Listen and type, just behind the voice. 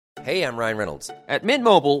Hey, I'm Ryan Reynolds. At Mint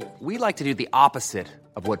Mobile, we like to do the opposite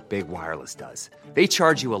of what Big Wireless does. They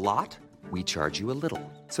charge you a lot, we charge you a little.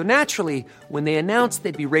 So naturally, when they announced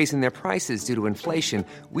they'd be raising their prices due to inflation,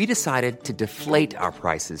 we decided to deflate our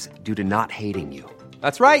prices due to not hating you.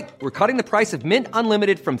 That's right. We're cutting the price of Mint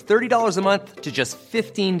Unlimited from $30 a month to just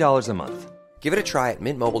 $15 a month. Give it a try at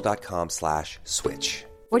mintmobile.com/switch.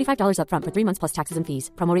 $45 up front for 3 months plus taxes and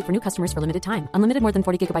fees. Promo rate for new customers for limited time. Unlimited more than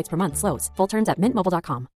 40 gigabytes per month. Slows full terms at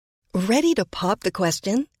mintmobile.com. Ready to pop the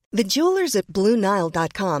question? The jewelers at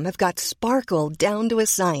BlueNile.com have got sparkle down to a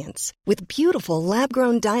science with beautiful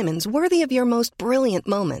lab-grown diamonds worthy of your most brilliant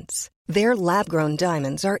moments. Their lab-grown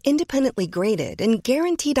diamonds are independently graded and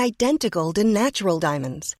guaranteed identical to natural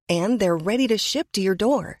diamonds, and they're ready to ship to your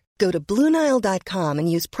door. Go to BlueNile.com and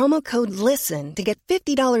use promo code LISTEN to get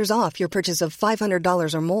 $50 off your purchase of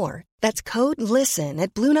 $500 or more. That's code LISTEN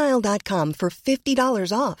at BlueNile.com for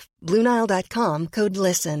 $50 off. BlueNile.com, code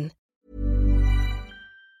LISTEN.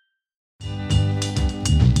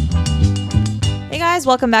 Hey guys,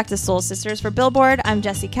 welcome back to Soul Sisters for Billboard. I'm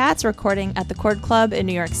Jessie Katz, recording at the Chord Club in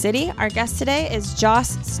New York City. Our guest today is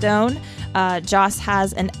Joss Stone. Joss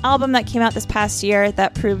has an album that came out this past year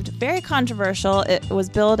that proved very controversial. It was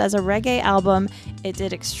billed as a reggae album. It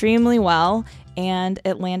did extremely well, and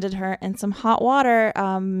it landed her in some hot water,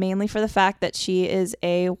 mainly for the fact that she is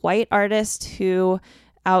a white artist who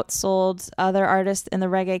outsold other artists in the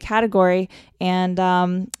reggae category,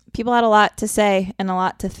 and people had a lot to say and a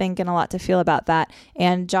lot to think and a lot to feel about that.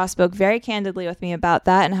 And Joss spoke very candidly with me about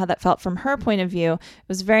that and how that felt from her point of view. It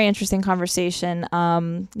was a very interesting conversation.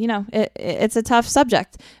 It's a tough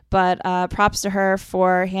subject, but props to her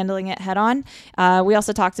for handling it head on. We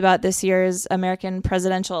also talked about this year's American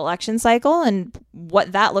presidential election cycle and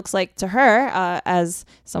what that looks like to her as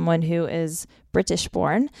someone who is British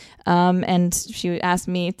born. And she asked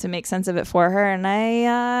me to make sense of it for her. And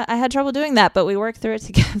I had trouble doing that, but we worked through it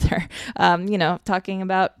together, talking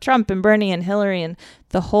about Trump and Bernie and Hillary and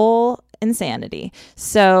the whole insanity.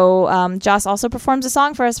 So Joss also performs a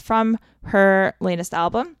song for us from her latest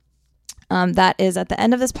album. That is at the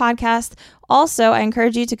end of this podcast. Also, I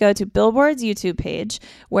encourage you to go to Billboard's YouTube page,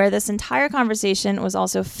 where this entire conversation was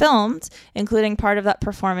also filmed, including part of that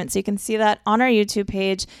performance. So you can see that on our YouTube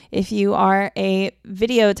page if you are a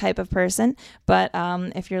video type of person. But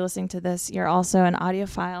if you're listening to this, you're also an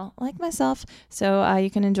audiophile like myself. So you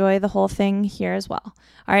can enjoy the whole thing here as well.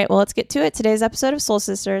 All right, well, let's get to it. Today's episode of Soul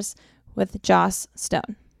Sisters with Joss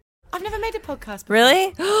Stone. I've never made a podcast before.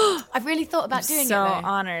 Really? I've really thought about doing it. So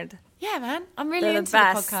honored. Yeah, man. I'm really into the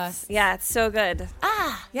podcast. Yeah, it's so good.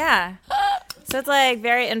 Yeah. So it's like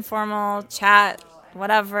very informal, chat,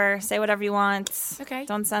 whatever. Say whatever you want. Okay.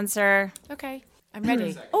 Don't censor. Okay. I'm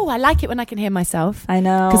ready. Oh, I like it when I can hear myself. I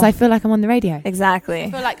know. Because I feel like I'm on the radio. Exactly. I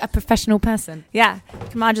feel like a professional person. Yeah. You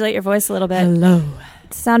can modulate your voice a little bit. Hello.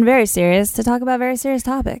 To sound very serious, to talk about very serious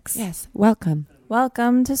topics. Yes. Welcome.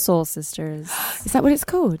 Welcome to Soul Sisters. Is that what it's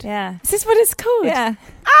called? Yeah. Is this what it's called? Yeah.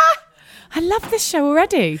 I love this show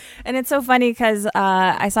already. And it's so funny because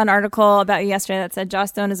I saw an article about you yesterday that said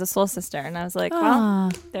Joss Stone is a soul sister. And I was like,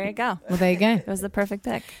 well, there you go. Well, there you go. It was the perfect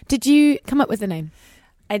pick. Did you come up with the name?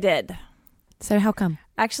 I did. So how come?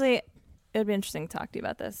 Actually, it would be interesting to talk to you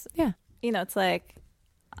about this. Yeah. It's like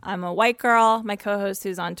I'm a white girl. My co-host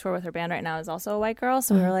who's on tour with her band right now is also a white girl.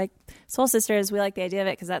 So we were like, soul sisters. We like the idea of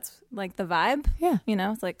it because that's like the vibe. Yeah.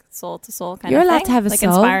 It's like soul to soul kind You're of thing. You're allowed to have a like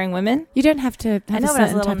soul. Inspiring women. You don't have to have I know, a but I was a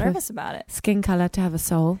certain little type nervous of about it. skin color to have a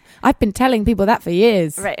soul. I've been telling people that for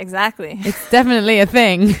years. Right, exactly. It's definitely a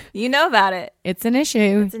thing. You know about it. It's an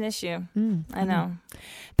issue. It's an issue. I know.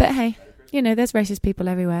 But hey, there's racist people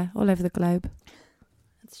everywhere, all over the globe.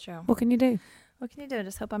 That's true. What can you do? What can you do?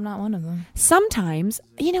 Just hope I'm not one of them. Sometimes,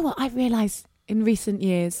 you know what I've realised in recent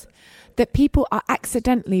years? That people are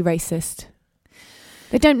accidentally racist.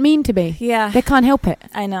 They don't mean to be. Yeah. They can't help it.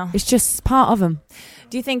 I know. It's just part of them.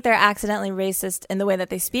 Do you think they're accidentally racist in the way that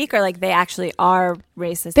they speak, or like they actually are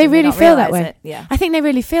racist? They really feel that way. Yeah. I think they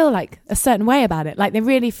really feel like a certain way about it. Like they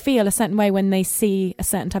really feel a certain way when they see a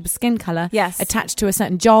certain type of skin color attached to a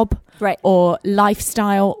certain job, right, or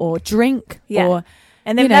lifestyle, or drink, or...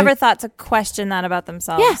 And they've never thought to question that about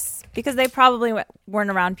themselves. Yes. Because they probably weren't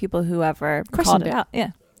around people who ever called it out. Yeah.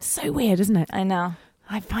 So weird, isn't it? I know.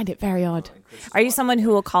 I find it very odd. Are you someone who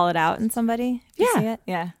will call it out in somebody? If you see it?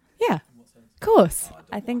 Yeah. Yeah. Of course.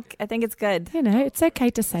 I think it's good. It's okay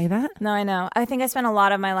to say that. No, I know. I think I spent a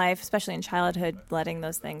lot of my life, especially in childhood, letting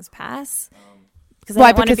those things pass. Because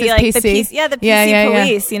I didn't want to be like PC? the PC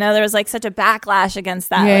police. There was like such a backlash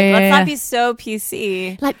against that. Let's not be so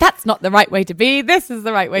PC. Like, that's not the right way to be. This is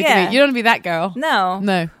the right way to be. You don't want to be that girl. No.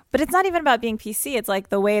 No. But it's not even about being PC. It's like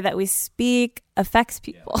the way that we speak affects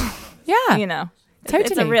people. Yeah. You know, it's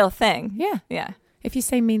Totally. a real thing. Yeah. Yeah. If you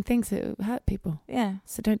say mean things, it will hurt people. Yeah.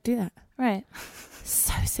 So don't do that. Right.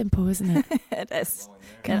 So simple, isn't it? It is.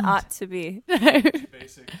 God. It ought to be.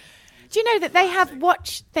 Do you know that they have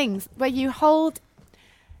watch things where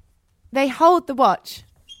they hold the watch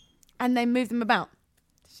and they move them about?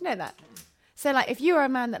 Did you know that? So like if you are a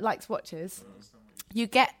man that likes watches, you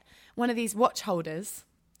get one of these watch holders,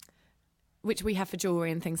 which we have for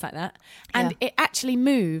jewelry and things like that, and it actually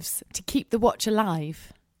moves to keep the watch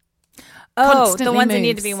alive. Oh, Constantly the ones that need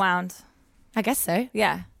to moves. be wound. I guess so.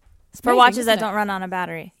 Yeah. It's For amazing, watches isn't that it? don't run on a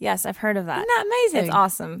battery. Yes, I've heard of that. Isn't that amazing? It's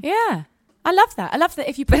awesome. Yeah. I love that. I love that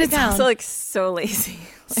if you put But it it's down. also like so lazy.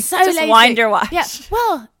 Like, So just lazy. wind your watch. Yeah.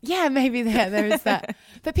 Well, yeah, maybe there is that.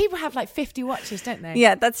 But people have like 50 watches, don't they?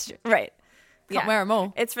 Yeah, that's right. Can't wear 'em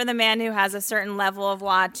all. It's for the man who has a certain level of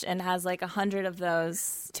watch and has like 100 of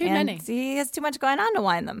those. Too and many. He has too much going on to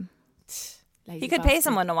wind them. Lazy He could pay bastard.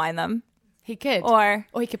 someone to wind them. He could. Or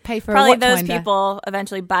he could pay for probably a watch those winder. people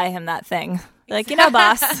eventually buy him that thing. They're like, you know,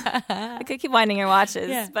 boss, I could keep winding your watches,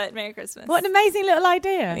 Yeah. but Merry Christmas. What an amazing little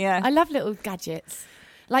idea. Yeah. I love little gadgets.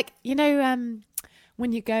 Like, you know,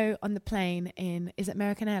 when you go on the plane is it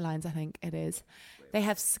American Airlines, I think it is. They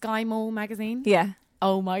have Sky Mall magazine. Yeah.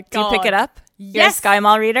 Oh my Do God. you pick it up? You're a Yes. Sky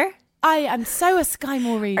Mall reader? I am so a Sky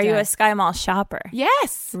Mall reader. Are you a Sky Mall shopper?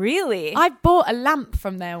 Yes. Really? I bought a lamp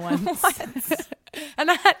from there once.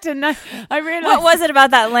 And I had to know. I realized. What was it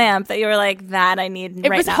about that lamp that you were like, that I need It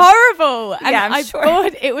right was now? horrible. And Yeah, I'm I sure.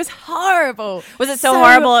 bought it was horrible. Was it so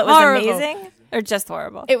horrible it was horrible. amazing? Or just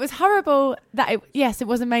horrible? It was horrible yes, it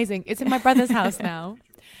was amazing. It's in my brother's house now.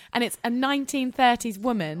 And it's a 1930s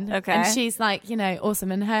woman. Okay. And she's like, you know,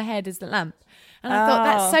 awesome. And her head is the lamp. And I thought,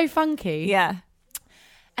 that's so funky. Yeah.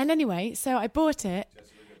 And anyway, so I bought it.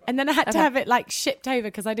 And then I had to have it like shipped over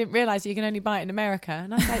because I didn't realize you can only buy it in America.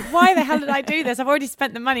 And I was like, why the hell did I do this? I've already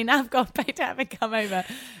spent the money. Now I've got to pay to have it come over.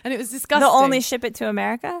 And it was disgusting. They'll only ship it to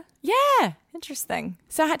America? Yeah. Interesting.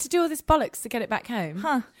 So I had to do all this bollocks to get it back home.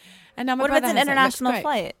 Huh. And now my What if brother it's an has it. It looks international great.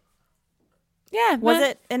 flight? Yeah. Was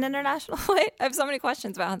it an international flight? I have so many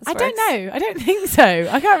questions about how this I works. don't know. I don't think so.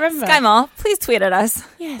 I can't remember. Sky Mall, please tweet at us.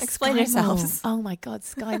 Yes. Explain Sky yourselves. Mall. Oh my God,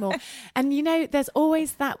 Sky Mall. And you know, there's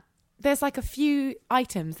always that. There's like a few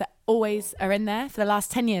items that always are in there. For the last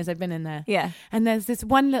 10 years, I've been in there. Yeah. And there's this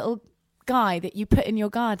one little guy that you put in your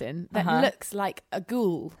garden that looks like a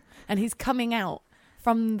ghoul, and he's coming out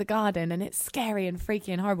from the garden, and it's scary and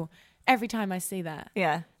freaky and horrible. Every time I see that.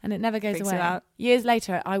 Yeah. And it never goes Freaks away. you out. Years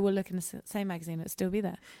later, I will look in the same magazine. It'll still be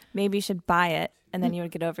there. Maybe you should buy it and then you would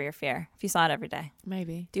get over your fear if you saw it every day.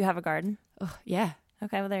 Maybe. Do you have a garden? Oh, yeah.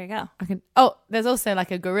 Okay, well, there you go. I can. Oh, there's also like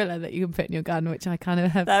a gorilla that you can put in your garden, which I kind of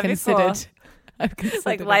have That'd be considered. cool. I've considered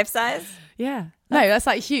Like it. life size? Yeah. No, that's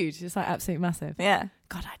like huge. It's like absolutely massive. Yeah.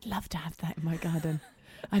 God, I'd love to have that in my garden.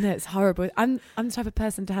 I know it's horrible. I'm the type of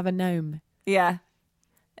person to have a gnome. Yeah.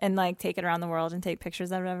 And like take it around the world and take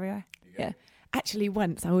pictures of it everywhere. Yeah. Actually,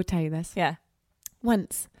 once I will tell you this. Yeah.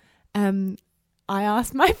 Once, I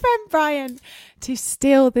asked my friend Brian to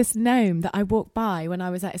steal this gnome that I walked by when I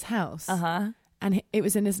was at his house. And it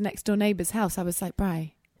was in his next door neighbour's house. I was like,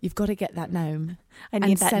 Bri, you've got to get that gnome. I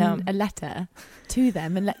need that send gnome. a letter to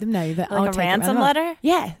them and let them know that Like I'll a take it ransom around. letter?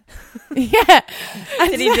 Yeah. Yeah. And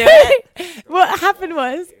Did he do it? What happened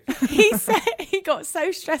was he said he got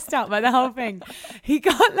so stressed out by the whole thing. He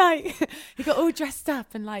got all dressed up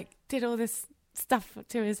and like did all this stuff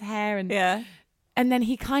to his hair and and then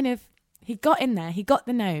he got in there, he got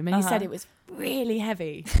the gnome and he said it was really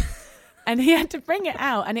heavy. And he had to bring it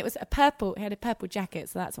out, and it was he had a purple jacket,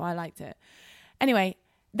 so that's why I liked it. Anyway,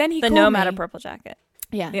 then The gnome had a purple jacket.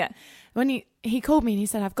 Yeah. Yeah. When he called me and he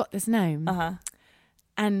said, I've got this gnome.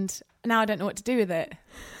 And now I don't know what to do with it.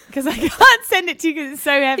 Because I can't send it to you because it's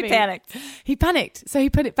so heavy. He panicked. So he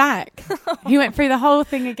put it back. He went through the whole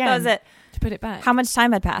thing again. That was it. To put it back. How much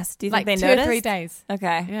time had passed? Do you think like they 2 noticed? or 3 days.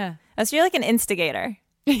 Okay. Yeah. Oh, so you're like an instigator.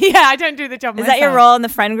 Yeah, I don't do the job Is that your role in the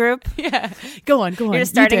friend group? Yeah. Go on. You're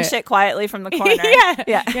just starting shit quietly from the corner.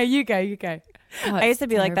 Yeah. Yeah, you go. Oh, I used to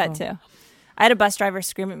be like that too. I had a bus driver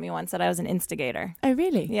scream at me once that I was an instigator. Oh,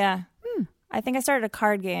 really? Yeah. I think I started a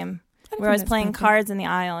card game don't where I was think that's playing bad. cards in the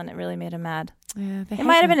aisle and it really made him mad. Yeah, It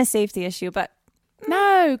might have been a safety issue, but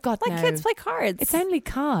No, God, like no. kids play cards. It's only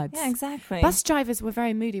cards. Yeah, exactly. Bus drivers were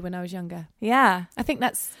very moody when I was younger. Yeah. I think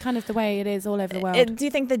that's kind of the way it is all over the world. Do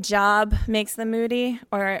you think the job makes them moody,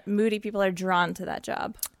 or moody people are drawn to that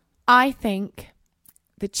job? I think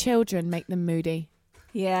the children make them moody.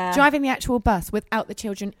 Yeah. Driving the actual bus without the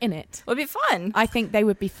children in it, would be fun. I think they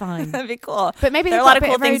would be fine. That'd be cool. But maybe there are they've a lot got of a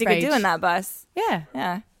cool bit of things you road could do rage. in that bus. Yeah.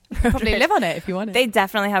 Yeah. Probably live on it if you want it. They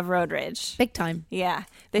definitely have road rage. Big time. Yeah.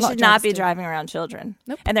 They A lot should of not drivers be do. driving around children.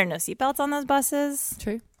 Nope. And there are no seatbelts on those buses.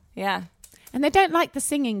 True. Yeah. And they don't like the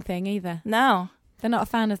singing thing either. No. They're not a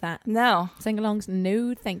fan of that. No. Sing-alongs,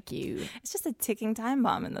 no thank you. It's just a ticking time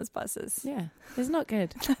bomb in those buses. Yeah, it's not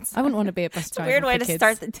good. I wouldn't want to be a bus It's a driver. weird way for to kids.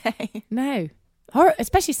 start the day. No.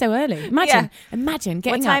 Especially so early. Imagine getting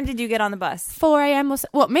What time up. did you get on the bus? 4 a.m. or so.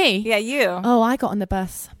 What, me? Yeah, you. Oh, I got on the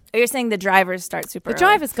bus. You're saying the drivers start super The early.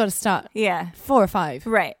 driver's got to start Yeah. 4 or 5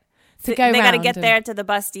 Right. to go They got to round get and- there to the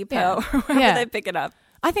bus depot Yeah. or wherever Yeah. they pick it up.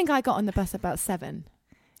 I think I got on the bus about 7.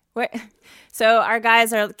 So our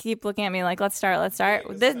guys keep looking at me like, let's start.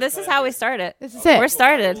 This is how we start it. This is it. We're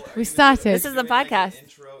started. We started. This is the podcast.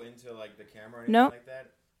 Intro into like the camera or anything Nope. like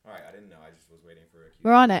that? All right, I didn't know. I just was waiting for a cue.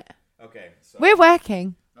 We're on it. Okay, so We're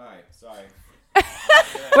working. all right, sorry.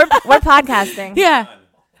 We're podcasting. Yeah. I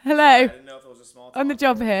Hello. didn't know if it was a small talk. On the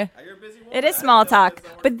job here. You're a busy woman. It is small talk,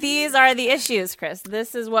 but these are the issues, Chris.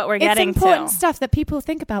 This is what we're It's getting important to. stuff that people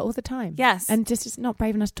think about all the time. Yes. And just not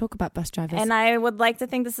brave enough to talk about bus drivers. And I would like to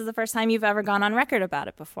think this is the first time you've ever gone on record about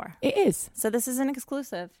it before. it is. So this is an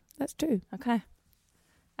exclusive. That's true. Okay.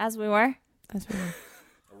 As we were. That's real.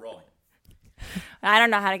 We're rolling. I don't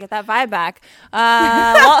know how to get that vibe back.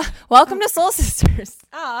 Welcome to Soul Sisters.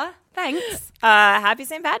 Ah, thanks. Happy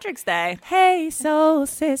St. Patrick's Day. Hey, soul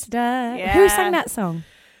sister. Yeah. Who sang that song?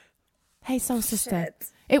 Hey, soul sister.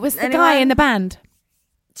 Shit. It was the Anyone? guy in the band.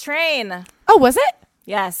 Train. Oh, was it?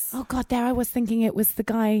 Yes. Oh, God, there I was thinking it was the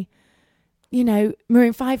guy,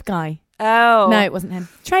 Maroon 5 guy. Oh. No, it wasn't him.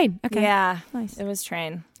 Train. Okay. Yeah. Nice. It was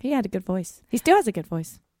Train. He had a good voice. He still has a good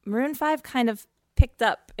voice. Maroon 5 kind of picked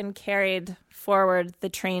up and carried forward the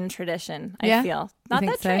Train tradition, I Yeah? feel. You Not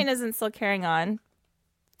think that so? Train isn't still carrying on.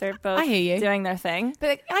 They're both I hear you. doing their thing.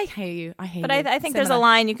 But I hear you. But I think there's a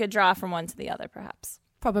line you could draw from one to the other, perhaps.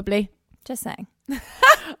 Probably. Just saying.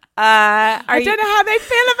 I don't know how they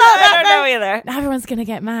feel about I don't know either. Now everyone's going to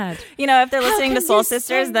get mad. You know, if they're listening to can Soul you say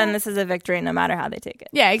Sisters, then that? this is a victory no matter how they take it.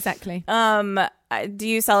 Yeah, exactly. Do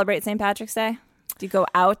you celebrate St. Patrick's Day? Do you go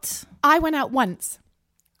out I went out once.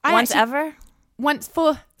 once ever? Once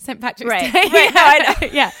for St. Patrick's Right. Day. Right, no, I know.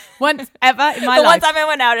 Yeah, once ever in my The one life. time I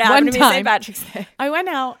went out, it happened to be One St. time. Patrick's Day. I went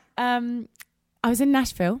out. I was in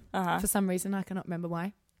Nashville Uh-huh. for some reason. I cannot remember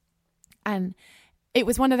why. And it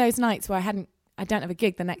was one of those nights where I don't have a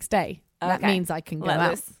gig the next day. That Okay. means I can go Let out.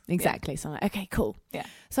 loose. Exactly. So I'm like, okay, cool. Yeah.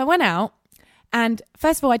 So I went out, and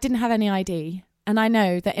first of all, I didn't have any ID. And I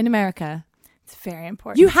know that in America, It's very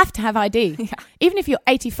important. you have to have ID. Yeah. Even if you're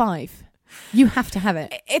 85, you have to have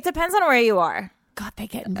it. It depends on where you are. God, they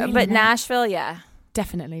get really But mad. Nashville, yeah.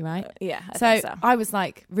 Definitely, right? Yeah, I So, think so. I was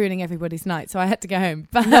like ruining everybody's night, so I had to go home.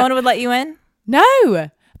 But No one would let you in? no,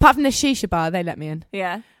 apart from the shisha bar, they let me in,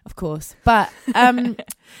 Yeah. of course. But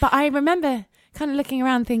but I remember kind of looking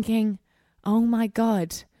around, thinking, "Oh my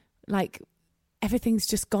God, like everything's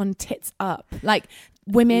just gone tits up." Like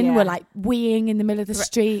women Yeah. were like weeing in the middle of the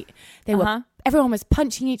street. They Uh-huh. were. Everyone was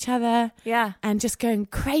punching each other Yeah. and just going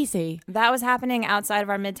crazy. That was happening outside of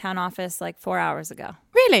our Midtown office like 4 hours ago.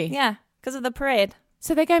 Really? Yeah, because of the parade.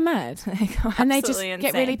 So they go mad They go and they just absolutely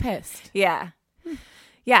get really insane. pissed. Yeah.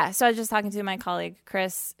 Yeah. So I was just talking to my colleague,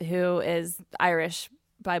 Chris, who is Irish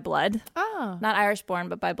by blood. Oh, Not Irish born,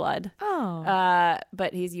 but by blood. oh,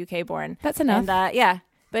 But he's UK born. that's enough. And yeah.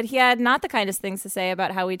 But he had not the kindest things to say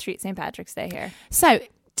about how we treat St. Patrick's Day here. So,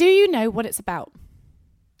 do you know what it's about?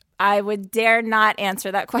 I would dare not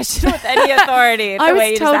answer that question with any authority. I the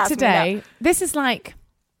way was you just told asked me today. that. This is like,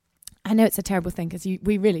 I know it's a terrible thing because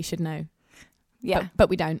we really should know, Yeah. but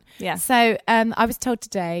we don't. Yeah. So, I was told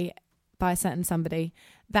today by a certain somebody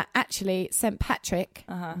that actually St. Patrick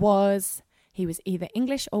he was either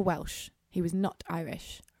English or Welsh. He was not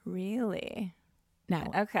Irish. Really?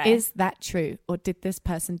 Now, Okay. is that true, or did this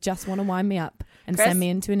person just want to wind me up and Chris? send me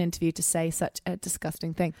into an interview to say such a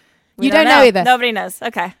disgusting thing? We You don't know either. Nobody knows.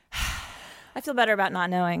 Okay. I feel better about not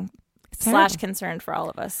knowing. It's / terrible. concerned for all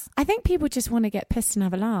of us. I think people just want to get pissed and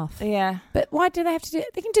have a laugh. Yeah. But why do they have to do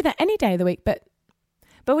it? They can do that any day of the week, but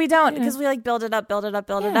But we don't Yeah. because we like build it up, build it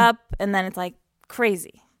Yeah. up. And then it's like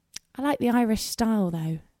crazy. I like the Irish style,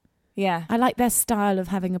 though. Yeah. I like their style of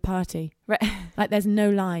having a party. Right. Like there's no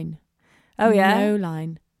line. Oh, yeah? No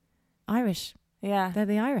line. Irish. Yeah. They're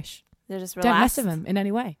the Irish. They're just Don't mess relaxed. with them in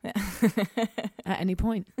any way. At any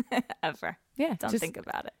point. Ever. Yeah. Don't just- think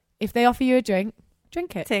about it. If they offer you a drink,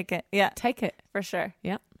 drink it. Take it. Yeah. Take it. For sure.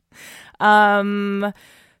 Yeah.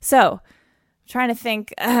 So trying to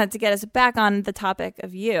think to get us back on the topic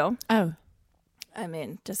of you. Oh. I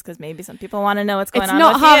mean, just because maybe some people want to know what's going It's on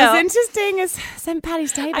not with half you. as interesting as St.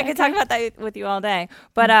 Paddy's Day. I could talk about that with you all day.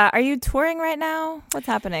 But are you touring right now? What's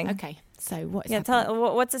happening? Okay. So what's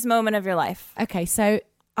what's this moment of your life? Okay, so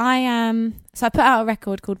I put out a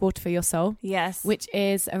record called Water for Your Soul. Yes. Which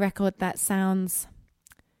is a record that sounds,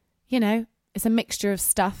 it's a mixture of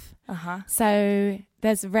stuff. Uh-huh. So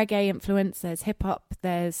there's reggae influence, there's hip hop,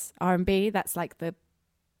 there's R&B. That's like the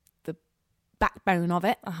backbone of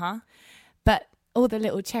it. Uh-huh. But all the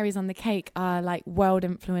little cherries on the cake are like world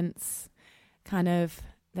influence kind of.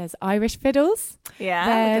 There's Irish fiddles.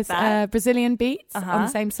 Yeah. There's Brazilian beats on the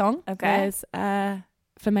same song. Okay. There's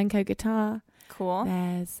flamenco guitar. Cool.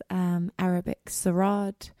 There's Arabic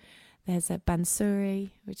sarod. There's a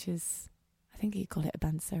bansuri, which is, I think you call it a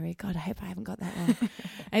bansuri. God, I hope I haven't got that wrong.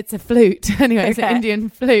 It's a flute. Anyway, it's an Indian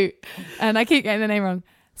flute. And I keep getting the name wrong.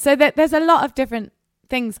 So there's a lot of different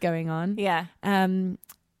things going on. Yeah.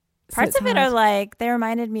 Parts of it are like, they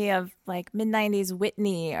reminded me of like mid-90s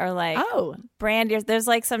Whitney or like Brandy. There's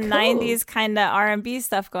like some 90s kind of R&B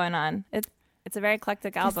stuff going on. It's a very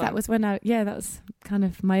eclectic album. That was when that was kind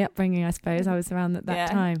of my upbringing, I suppose. I was around at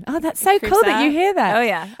that time. Oh, that's so cool that you hear that. Oh,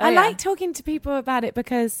 yeah. I like talking to people about it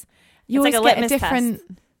because you always like get a different...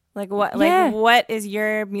 Test. Like what is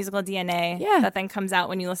your musical DNA that then comes out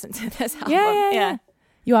when you listen to this album? Yeah.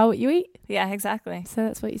 You are what you eat. Yeah, exactly. So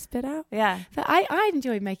that's what you spit out. Yeah. But I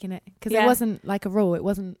enjoyed making it because it wasn't like a rule. It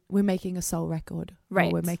wasn't we're making a soul record.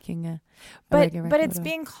 Right. Or we're making a reggae record. But it's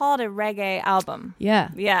being called a reggae album.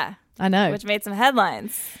 Yeah. Yeah. I know. Which made some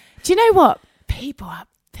headlines. Do you know what? People are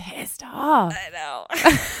pissed off. I know.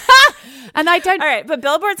 And I don't... All right, but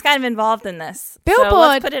Billboard's kind of involved in this. Billboard... So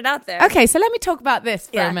let's put it out there. Okay, so let me talk about this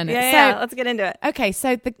for a minute. Yeah, let's get into it. Okay,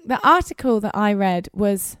 so the article that I read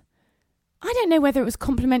was... I don't know whether it was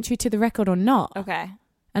complimentary to the record or not. Okay.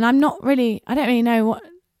 And I don't really know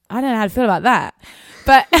I don't know how to feel about that.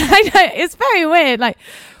 But I know it's very weird. Like,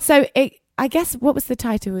 so I guess what was the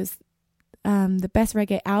title was the best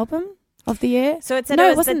reggae album of the year. So it said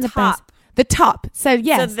it wasn't the top. Best. The top. So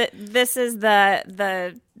yes. So this is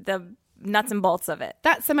the nuts and bolts of it.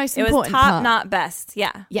 That's the most important part. It was top, not best.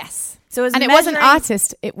 Yeah. Yes. So it wasn't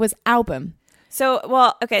artist. It was album. So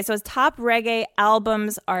so it's top reggae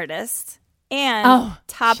albums artist. And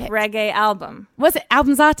top reggae album. Was it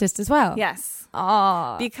album's artist as well? Yes.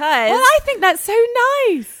 Oh. Because... Well, I think that's so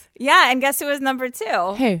nice. Yeah, and guess who was number 2?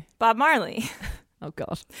 Who? Bob Marley. Oh,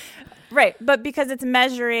 God. Right, but because it's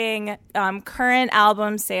measuring current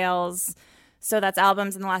album sales, so that's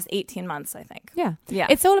albums in the last 18 months, I think. Yeah. Yeah.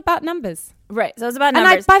 It's all about numbers. Right, so it's about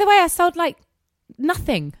numbers. And by the way, I sold like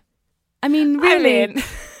nothing. I mean, really,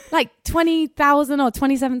 like 20,000 or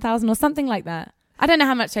 27,000 or something like that. I don't know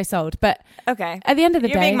how much I sold, but okay. At the end of the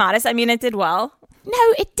day... You're being modest. I mean, it did well.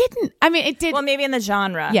 No, it didn't. I mean, it did... Well, maybe in the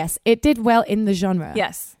genre. Yes, it did well in the genre.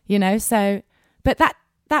 Yes. So... But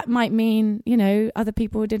that might mean, other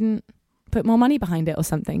people didn't put more money behind it or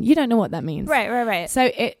something. You don't know what that means. Right.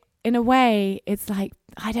 So in a way, it's like,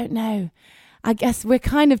 I don't know. I guess we're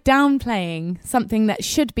kind of downplaying something that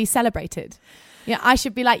should be celebrated. Yeah, I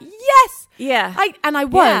should be like, yes! Yeah. I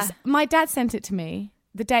was. Yeah. My dad sent it to me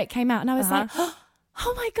the day it came out, and I was like...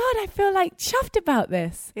 Oh my God, I feel like chuffed about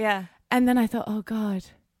this. Yeah. And then I thought, oh God,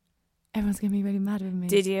 everyone's going to be really mad with me.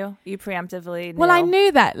 Did you? You preemptively knew? Well, I knew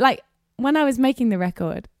that. Like, when I was making the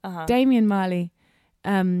record, Damian Marley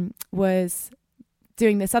was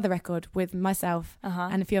doing this other record with myself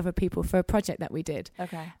and a few other people for a project that we did.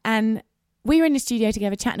 Okay. And we were in the studio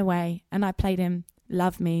together chatting away, and I played him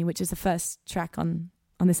Love Me, which is the first track on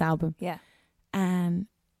this album. Yeah. And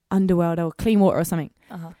Underworld or Clean Water or something.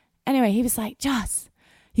 Anyway, he was like, Joss,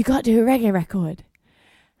 you got to do a reggae record.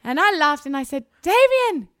 And I laughed and I said,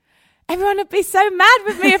 Damien, everyone would be so mad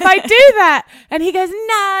with me if I do that. And he goes,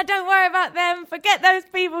 nah, don't worry about them. Forget those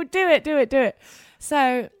people. Do it.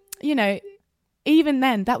 So, even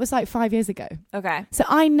then, that was like 5 years ago. Okay. So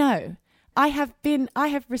I know I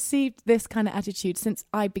have received this kind of attitude since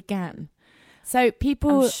I began. So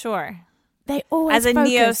people... I'm sure. They always as a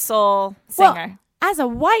neo-soul singer. Well, as a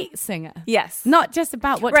white singer. Yes. Not just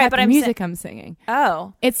about what type of music I'm singing.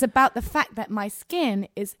 Oh. It's about the fact that my skin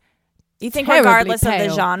is You think regardless of the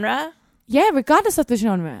genre? Yeah, regardless of the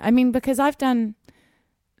genre. I mean, because I've done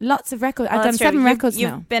lots of records. I've done 7 records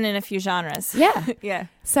now. You've been in a few genres. Yeah. Yeah.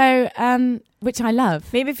 So, which I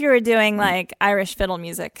love. Maybe if you were doing like Irish fiddle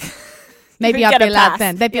music. Maybe I'd be allowed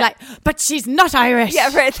then. They'd be like, but she's not Irish.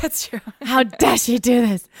 Yeah, right. That's true. How dare she do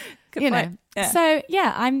this? Good point. Yeah. So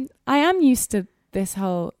yeah, I am used to this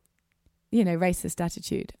whole, racist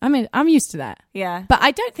attitude. I mean, I'm used to that. Yeah. But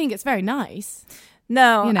I don't think it's very nice.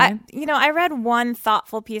 No. I read one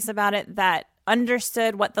thoughtful piece about it that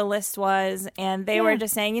understood what the list was, and they were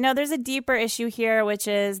just saying, there's a deeper issue here, which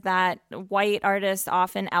is that white artists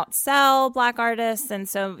often outsell black artists, and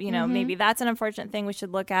so maybe that's an unfortunate thing we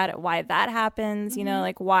should look at why that happens.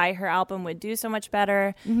 Like why her album would do so much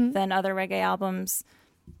better than other reggae albums.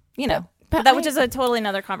 But that which is a totally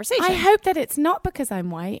another conversation. I hope that it's not because I'm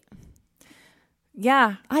white.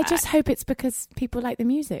 Yeah, I just hope it's because people like the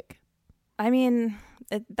music. I mean,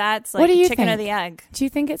 that's like what do you chicken think? or the egg. Do you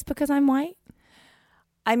think it's because I'm white?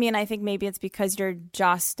 I mean, I think maybe it's because you're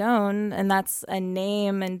Joss Stone, and that's a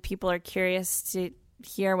name, and people are curious to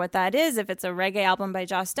hear what that is. If it's a reggae album by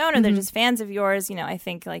Joss Stone, or they're just fans of yours, I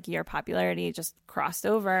think like your popularity just crossed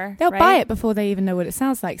over. They'll buy it before they even know what it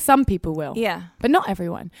sounds like. Some people will. Yeah. But not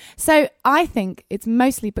everyone. So I think it's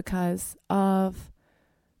mostly because of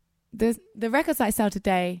the records I sell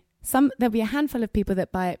today. There'll be a handful of people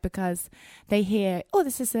that buy it because they hear, oh,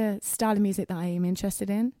 this is a style of music that I am interested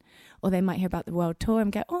in. Or they might hear about the world tour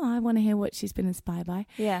and go, oh, I want to hear what she's been inspired by.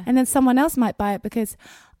 Yeah. And then someone else might buy it because,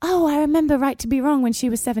 oh, I remember Right to Be Wrong when she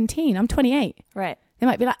was 17. I'm 28. Right. They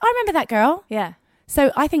might be like, I remember that girl. Yeah.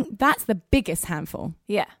 So I think that's the biggest handful.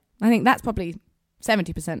 Yeah. I think that's probably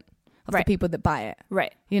 70% of the people that buy it.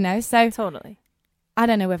 Right. So totally. I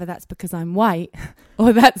don't know whether that's because I'm white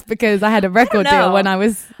or that's because I had a record deal when I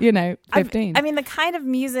was, 15. I mean, the kind of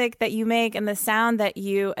music that you make and the sound that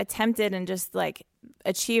you attempted and just like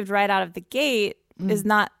achieved right out of the gate was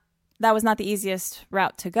not the easiest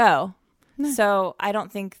route to go. No. So I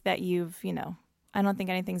don't think that I don't think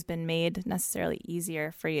anything's been made necessarily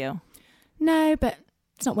easier for you. No, but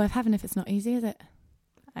it's not worth having if it's not easy, is it?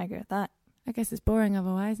 I agree with that. I guess it's boring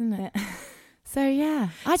otherwise, isn't it? Yeah. So yeah,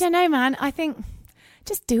 I don't know, man. I think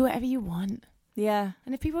just do whatever you want. Yeah.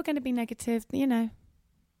 And if people are going to be negative, I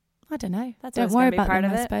don't know. Don't worry about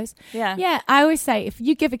them, I suppose. Yeah. Yeah, I always say, if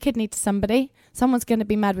you give a kidney to somebody, someone's going to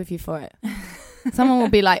be mad with you for it. Someone will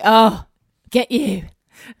be like, oh, get you.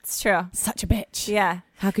 It's true. Such a bitch. Yeah.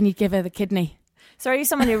 How can you give her the kidney? So are you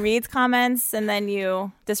someone who reads comments and then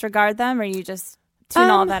you disregard them, or you just tune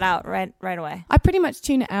all that out right away? I pretty much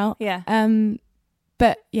tune it out. Yeah.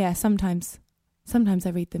 But yeah, sometimes I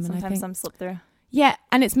read them, and I think some slip through. Yeah,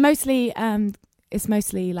 and it's mostly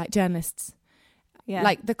like journalists. Yeah.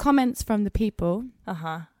 Like the comments from the people.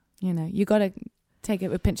 You got to take it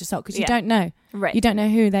with a pinch of salt because you don't know. Right. You don't know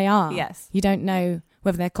who they are. Yes. You don't know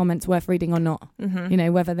whether their comments worth reading or not.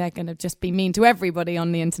 Whether they're going to just be mean to everybody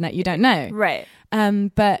on the internet. You don't know. Right.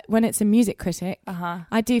 But when it's a music critic,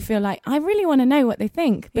 I do feel like I really want to know what they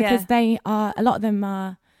think because a lot of them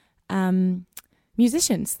are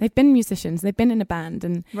musicians. They've been musicians. They've been in a band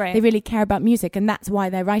and they really care about music, and that's why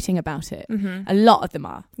they're writing about it. A lot of them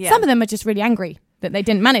are. Yeah. Some of them are just really angry that they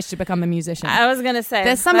didn't manage to become a musician. I was going to say,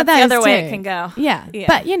 there's some of those the other too. way it can go. Yeah.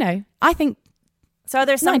 But I think. So are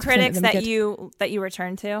there some critics that you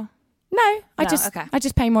return to? No, I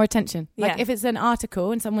just pay more attention. Like Yeah. if it's an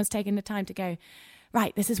article and someone's taken the time to go,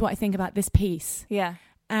 right, this is what I think about this piece. Yeah.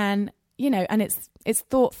 And and it's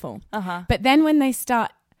thoughtful. But then when they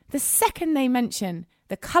start, the second they mention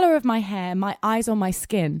the color of my hair, my eyes, or my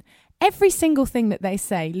skin, every single thing that they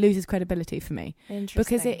say loses credibility for me.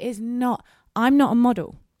 Because it is not. I'm not a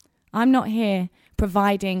model. I'm not here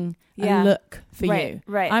providing a look for you.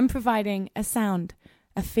 Right. I'm providing a sound,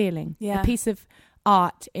 a feeling, Yeah. a piece of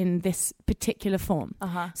art in this particular form.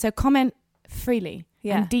 So comment freely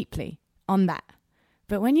and deeply on that.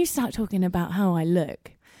 But when you start talking about how I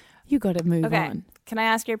look, you got to move on. Can I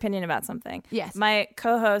ask your opinion about something? Yes. My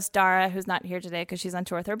co-host, Dara, who's not here today because she's on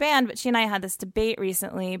tour with her band, but she and I had this debate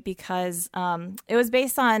recently because it was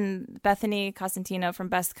based on Bethany Costantino from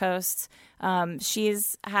Best Coast.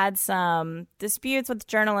 She's had some disputes with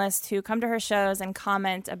journalists who come to her shows and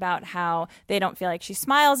comment about how they don't feel like she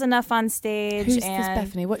smiles enough on stage. Who's this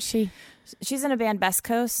Bethany? What's she? She's in a band, Best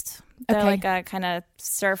Coast. They're like a kind of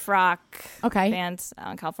surf rock band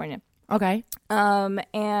out in California. Okay.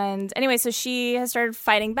 And anyway, so she has started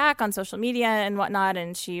fighting back on social media and whatnot,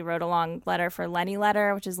 and she wrote a long letter for Lenny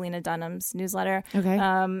Letter, which is Lena Dunham's newsletter. Okay.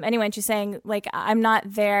 Anyway, and she's saying, like, I'm not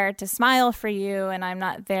there to smile for you, and I'm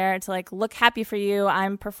not there to, like, look happy for you.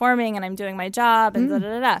 I'm performing, and I'm doing my job, and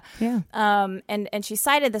da-da-da-da. Yeah. And she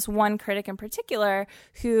cited this one critic in particular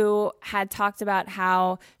who had talked about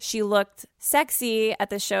how she looked sexy at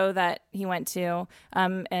the show that he went to,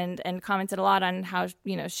 and commented a lot on how,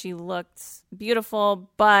 she looked beautiful,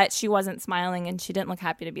 but she wasn't smiling and she didn't look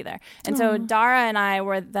happy to be there. And so Dara and I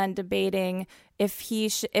were then debating if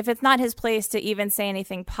if it's not his place to even say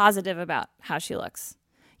anything positive about how she looks,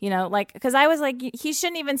 because I was like, he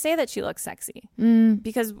shouldn't even say that she looks sexy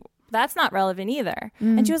because that's not relevant either.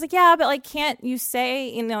 And she was like, yeah, but like, can't you say,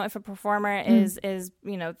 you know, if a performer is,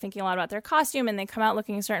 you know, thinking a lot about their costume and they come out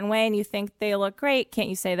looking a certain way and you think they look great, can't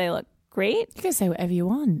you say they look great? You can say whatever you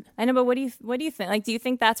want. I know, but what do you think? Like, do you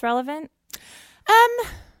think that's relevant?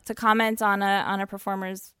 To comment on a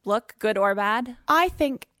performer's look, good or bad? I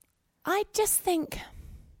just think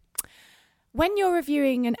when you're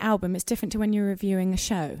reviewing an album, it's different to when you're reviewing a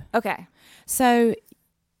show. Okay. So,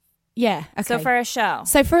 yeah. Okay. So for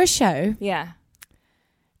a show. Yeah.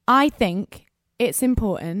 I think it's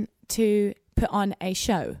important to put on a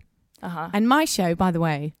show. And my show, by the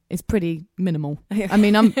way, is pretty minimal. I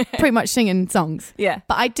mean, I'm pretty much singing songs. Yeah.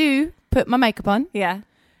 But I do put my makeup on. Yeah.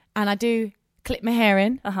 And I do clip my hair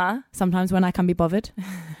in. Sometimes when I can be bothered.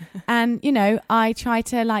 And, you know, I try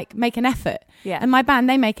to like make an effort. Yeah. And my band,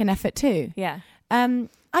 they make an effort too. Yeah.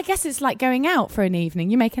 I guess it's like going out for an evening.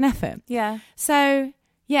 You make an effort. Yeah. So,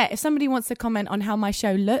 yeah, if somebody wants to comment on how my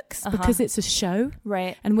show looks, because it's a show.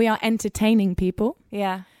 Right. And we are entertaining people.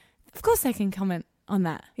 Yeah. Of course they can comment on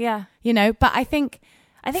that. Yeah. You know, but I think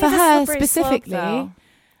for it's a her slippery specifically, slope,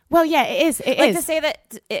 well, yeah, it is. It like is. to say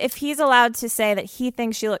that if he's allowed to say that he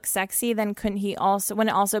thinks she looks sexy, then wouldn't it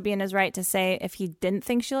also be in his right to say if he didn't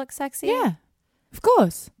think she looks sexy? Yeah, of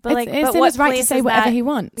course. But it's in his right to say whatever he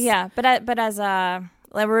wants. Yeah, but as a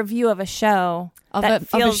review of a show, that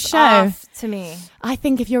feels show, off to me. I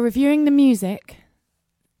think if you're reviewing the music,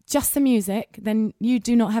 just the music, then you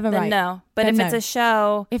do not have a right. No, but then if it's a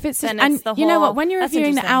show, if it's then and it's the whole. You know what? When you're that's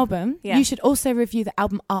reviewing the interesting. album, Yeah. you should also review the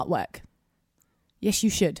album artwork. Yes,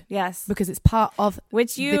 you should. Yes, because it's part of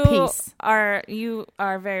which you the piece. You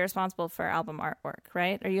are very responsible for album artwork,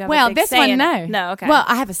 right? Or you have well, a big this say one, in no, it? No, okay. Well,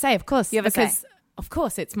 I have a say, of course. You have a because say. Of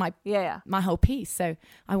course, it's my my whole piece. So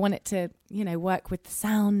I want it to, you know, work with the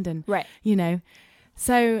sound and right. You know,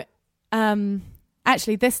 so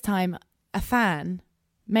actually, this time a fan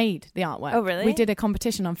made the artwork. Oh, really? We did a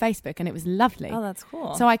competition on Facebook, and it was lovely. Oh, that's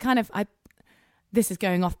cool. So this is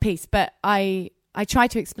going off piece, but I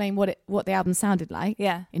tried to explain what the album sounded like.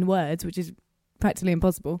 Yeah. In words, which is practically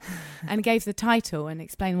impossible, and gave the title and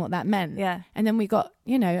explained what that meant. Yeah. And then we got,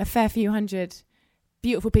 you know, a fair few hundred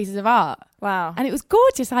beautiful pieces of art. Wow. And it was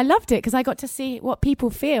gorgeous. I loved it because I got to see what people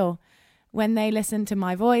feel when they listen to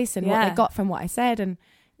my voice and what they got from what I said. And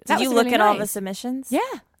did you look at all the submissions? Yeah.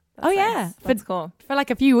 That's yeah. nice. That's cool. For like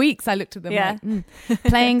a few weeks, I looked at them, yeah. like,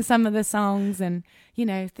 playing some of the songs and, you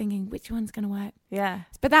know, thinking which one's going to work. Yeah.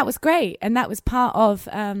 But that was great. And that was part of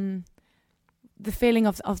the feeling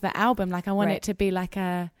of the album. Like I want it to be like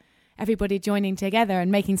everybody joining together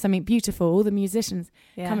and making something beautiful. All the musicians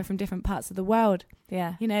coming from different parts of the world.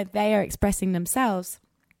 Yeah. You know, they are expressing themselves.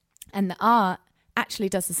 And the art actually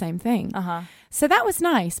does the same thing. So that was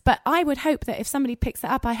nice. But I would hope that if somebody picks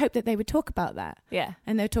that up, I hope that they would talk about that. Yeah.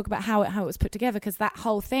 And they would talk about how it was put together, because that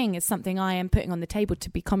whole thing is something I am putting on the table to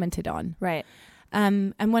be commented on. Right.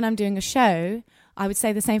 And when I'm doing a show, I would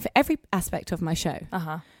say the same for every aspect of my show.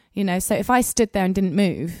 You know, so if I stood there and didn't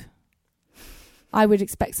move, I would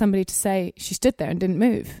expect somebody to say, she stood there and didn't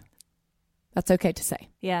move. That's okay to say.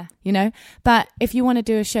 Yeah. You know? But if you want to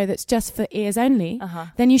do a show that's just for ears only,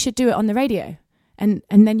 then you should do it on the radio. And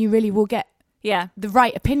then you really will get the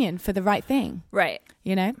right opinion for the right thing. Right.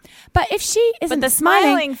 You know? But if she isn't but the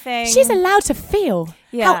smiling thing, she's allowed to feel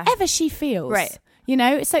however she feels. Right. You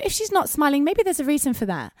know? So if she's not smiling, maybe there's a reason for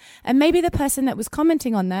that. And maybe the person that was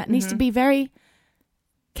commenting on that needs to be very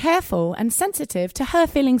careful and sensitive to her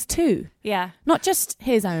feelings too. Yeah. Not just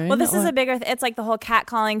his own. Well, this is a bigger it's like the whole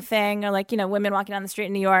catcalling thing, or like, you know, women walking down the street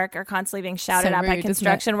in New York are constantly being shouted at by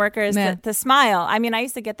construction workers to smile. I mean, I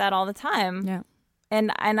used to get that all the time. Yeah.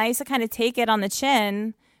 And I used to kind of take it on the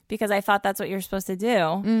chin because I thought that's what you're supposed to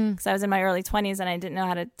do. Because I was in my early 20s and I didn't know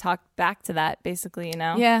how to talk back to that, basically, you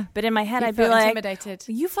know? Yeah. But in my head, You I'd be felt like, intimidated.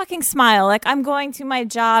 you fucking smile. Like, I'm going to my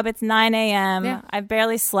job. It's 9 a.m. Yeah. I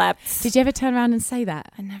barely slept. Did you ever turn around and say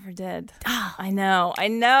that? I never did. I know.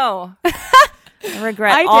 I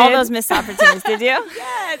regret all those missed opportunities. Did you?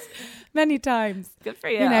 Yes. Many times. Good for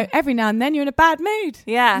you. You know, every now and then you're in a bad mood.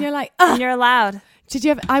 Yeah. And you're like, and you're allowed. Did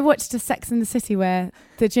you ever? I watched a Sex and the City where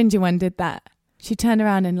the ginger one did that. She turned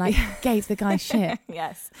around and like gave the guy shit.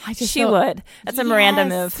 Yes. She would. That's a Miranda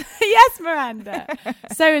move. Yes, Miranda.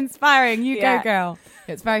 So inspiring. You go, girl.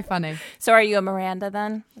 It's very funny. So are you a Miranda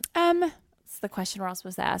then? It's the question we're all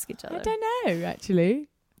supposed to ask each other. I don't know, actually.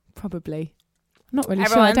 Probably. I'm not really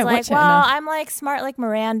Everyone's sure. I don't like, watch it well, enough. I'm like smart like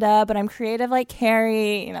Miranda, but I'm creative like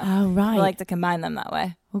Carrie. You know, Oh, right. I like to combine them that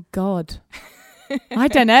way. Oh, God. I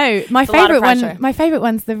don't know. My It's a lot of favorite one. pressure. My favorite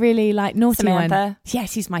one's the really like naughty Samantha. one. Yeah,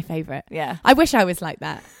 she's my favorite. Yeah. I wish I was like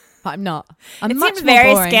that. but I'm not. I'm It much seemed more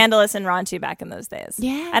very boring. scandalous and raunchy back in those days.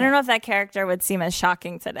 Yeah. I don't know if that character would seem as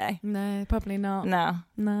shocking today. No, probably not.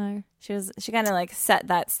 No. She kind of like set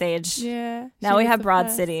that stage. Yeah. Now she we was have the Broad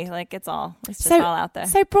first. City. Like it's just all out there.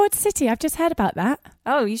 So Broad City, I've just heard about that.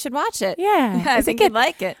 Oh, you should watch it. Yeah. I Is it think good? you'd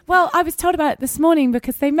like it. Well, I was told about it this morning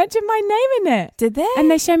because they mentioned my name in it. Did they? And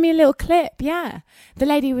they showed me a little clip. Yeah. The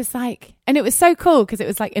lady was like, and it was so cool because it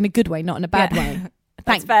was like in a good way, not in a bad way.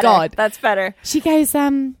 Thank better. God. That's better. She goes,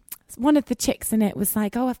 one of the chicks in it was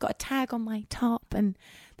like, oh, I've got a tag on my top. And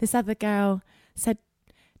this other girl said,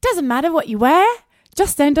 doesn't matter what you wear.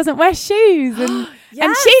 Joss Stone doesn't wear shoes. And,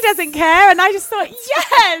 and she doesn't care. And I just thought,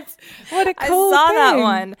 yes, what a cool I saw thing. that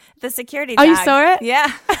one. The security Oh, tag. you saw it? Yeah.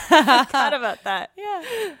 I forgot about that. Yeah.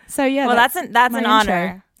 So, yeah. Well, that's an my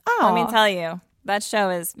honor. intro. Let me Aw. tell you. That show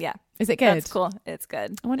is, Is it good? That's cool. It's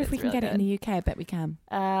good. I wonder if It's we can real get it in good. the UK. I bet we can.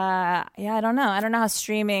 Yeah, I don't know. I don't know how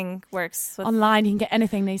streaming works. Online, you can get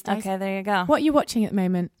anything these days. Okay, there you go. What are you watching at the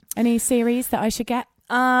moment? Any series that I should get?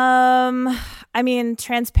 I mean,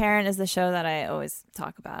 Transparent is the show that I always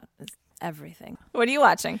talk about. It's everything. What are you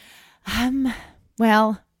watching?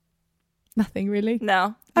 Well, nothing really.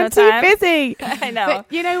 No, I'm no too time? busy. I know. But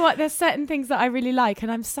you know what? There's certain things that I really like,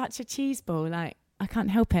 and I'm such a cheeseball. Like, I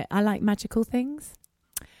can't help it. I like magical things.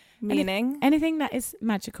 Meaning? Anything that is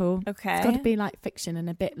magical. Okay. It's got to be like fiction and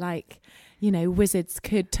a bit like, wizards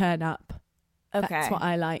could turn up. Okay. That's what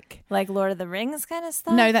I like. Like Lord of the Rings kind of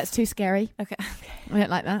stuff? No, that's too scary. Okay. I don't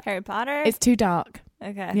like that. Harry Potter? It's too dark.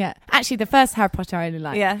 Okay. Yeah. Actually, the first Harry Potter I only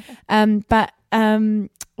like. Yeah. But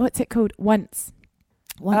what's it called? Once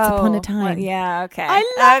Upon a Time. Well, yeah, okay. I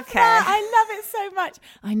love okay. that. I love it so much.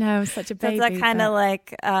 I know, I'm such a baby. That's like kind but of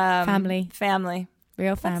like family. That's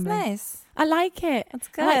Real family. nice. I like it. That's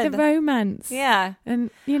I like good. the romance. Yeah. And,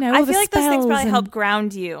 all I the feel like those things spells probably and- help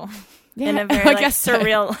ground you Yeah, in a I very like, guess so.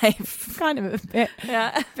 surreal life. Kind of a bit,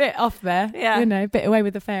 Yeah. bit off there. Yeah. A bit away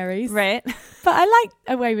with the fairies. Right. But I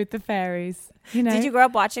like Away with the Fairies. Did you grow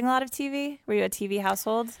up watching a lot of TV? Were you a TV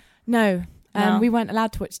household? No. No? We weren't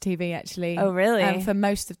allowed to watch TV, actually. Oh, really? For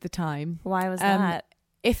most of the time. Why was that?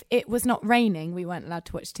 If it was not raining, we weren't allowed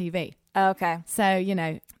to watch TV. Oh, okay. So,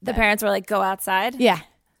 The parents were like, go outside? Yeah.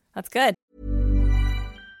 That's good.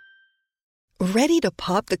 Ready to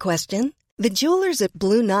pop the question? The jewelers at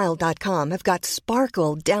BlueNile.com have got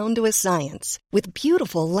sparkle down to a science with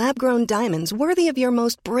beautiful lab-grown diamonds worthy of your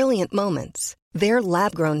most brilliant moments. Their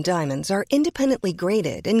lab-grown diamonds are independently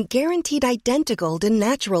graded and guaranteed identical to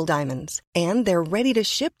natural diamonds, and they're ready to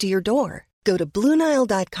ship to your door. Go to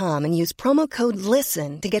BlueNile.com and use promo code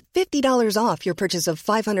LISTEN to get $50 off your purchase of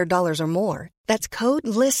 $500 or more. That's code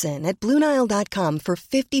LISTEN at BlueNile.com for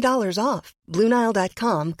 $50 off.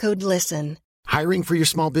 BlueNile.com, code LISTEN. Hiring for your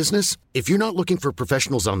small business? If you're not looking for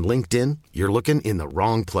professionals on LinkedIn, you're looking in the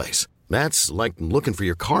wrong place. That's like looking for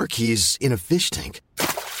your car keys in a fish tank.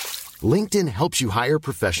 LinkedIn helps you hire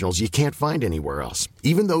professionals you can't find anywhere else,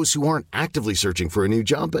 even those who aren't actively searching for a new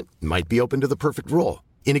job but might be open to the perfect role.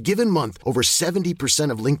 In a given month, over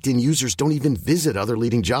 70% of LinkedIn users don't even visit other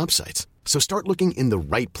leading job sites. So start looking in the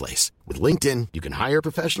right place. With LinkedIn, you can hire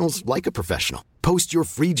professionals like a professional. Post your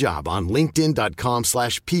free job on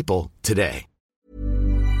linkedin.com/people today.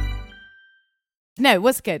 No, it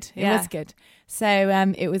was good. It Yeah. was good. So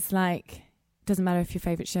it was like, doesn't matter if your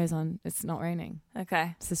favourite show's on, it's not raining.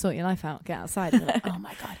 Okay. So sort your life out, get outside. And you're like, oh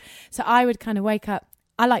my God. So I would kind of wake up.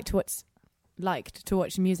 I liked to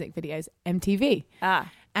watch music videos, MTV.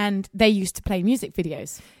 And they used to play music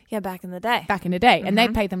videos. Yeah, back in the day. Back in the day. And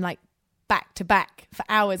they'd play them like back to back for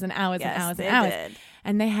hours and hours and hours they and hours. did.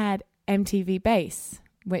 And they had MTV Bass,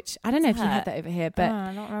 which I don't know if you had that over here, but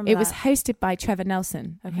I don't remember it was that. hosted by Trevor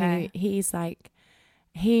Nelson. Okay.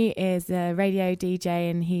 He is a radio DJ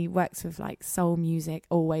and he works with like soul music,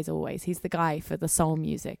 always. He's the guy for the soul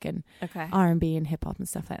music and Okay. R&B and hip hop and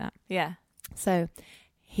stuff like that. Yeah. So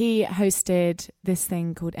he hosted this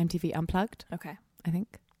thing called MTV Unplugged, Okay. I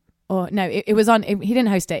think. Or no, it was on, he didn't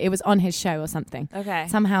host it. It was on his show or something. Okay.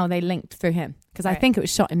 Somehow they linked through him because I Right. think it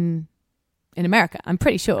was shot in America. I'm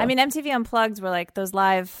pretty sure. I mean, MTV Unplugged were like those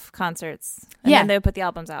live concerts. And Yeah. then they would put the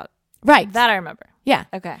albums out. right. That I remember. Yeah.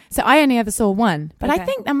 Okay. So I only ever saw one, but I Okay.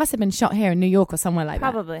 think that must have been shot here in New York or somewhere like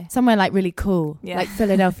that. Probably. Somewhere like really cool, Yeah. like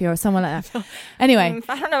Philadelphia or somewhere like that. Anyway,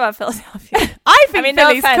 I don't know about Philadelphia. I think mean, no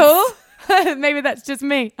Philly's offense. cool. Maybe that's just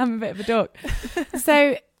me. I'm a bit of a dork.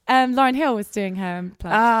 So Lauryn Hill was doing her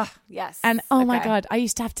Unplugged. Yes. And oh my Okay. God, I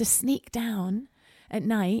used to have to sneak down at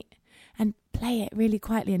night and play it really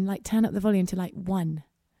quietly and like turn up the volume to like 1.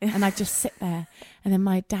 And I'd just sit there. And then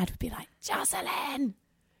my dad would be like, Jocelyn,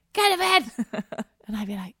 go to bed. And I'd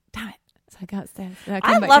be like, damn it. So I go upstairs. And I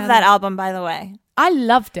come back love down. that album, by the way. I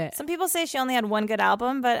loved it. Some people say she only had one good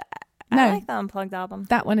album, but No. I like the Unplugged album.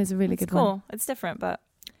 That one is a really It's good cool. one. It's different, but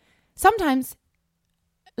Sometimes,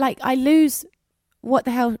 like, I lose what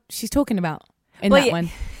the hell she's talking about in that one.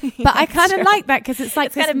 But I kind of like that because it's like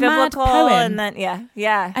it's this kind of mad biblical, poem. and then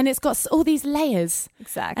yeah, And it's got all these layers.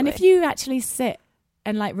 exactly. And if you actually sit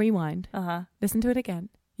and like rewind, uh-huh, listen to it again,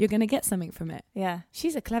 you're going to get something from it. yeah,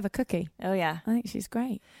 She's a clever cookie. oh yeah. I think she's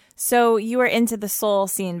great. So you were into the soul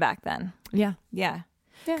scene back then, Yeah. yeah?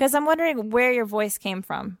 Yeah. Because I'm wondering where your voice came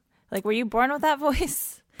from. Like, were you born with that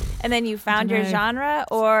voice, and then you found your know. genre,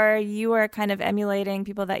 or you were kind of emulating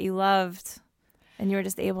people that you loved, and you were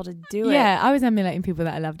just able to do it? Yeah, I was emulating people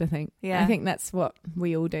that I loved, I think. Yeah. I think that's what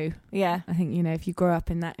we all do. Yeah, I think, if you grow up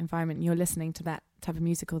in that environment, you're listening to that type of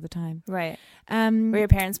music all the time. right. Were your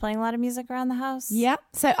parents playing a lot of music around the house? Yeah.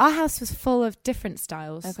 So our house was full of different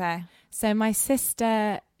styles. Okay. So my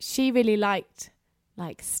sister, she really liked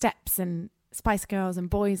like Steps and Spice Girls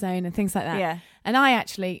and Boyzone and things like that. Yeah. And I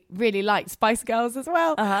actually really liked Spice Girls as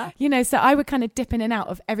well. Uh-huh. So I would kind of dip in and out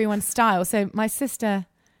of everyone's style. So my sister,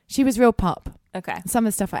 she was real pop. Okay. Some of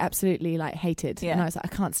the stuff I absolutely like hated. Yeah. And I was like, I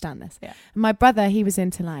can't stand this. Yeah. And my brother, he was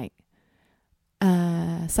into like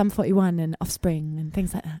Sum 41 and Offspring and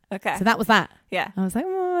things like that. Okay. So that was that. Yeah. I was like, I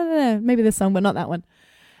don't know, maybe this song, but not that one.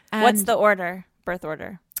 What's And- the order? Birth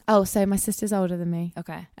order? Oh, so my sister's older than me.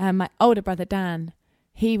 Okay. My older brother, Dan,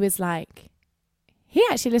 he was like, he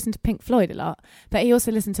actually listened to Pink Floyd a lot, but he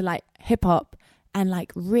also listened to like hip hop and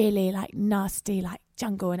like really like nasty like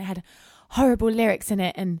jungle, and it had horrible lyrics in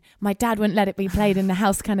it, and my dad wouldn't let it be played in the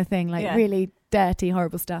house kind of thing, like Yeah. really dirty,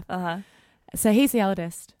 horrible stuff. Uh-huh. So he's the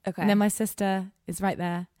oldest. Okay. And then my sister is right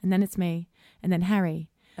there, and then it's me, and then Harry.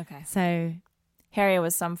 Okay. So Harry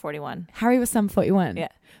was Sum 41. Harry was Sum 41. Yeah.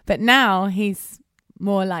 But now he's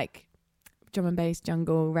more like drum and bass,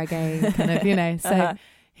 jungle, reggae, kind of, So Uh-huh.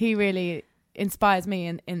 he really inspires me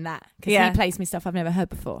in that. Because Yeah. he plays me stuff I've never heard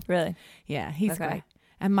before. Really? Yeah, he's Okay. great.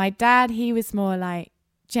 And my dad, he was more like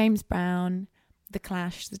James Brown, The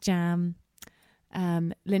Clash, The Jam,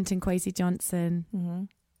 Linton Kwesi Johnson. Mm-hmm.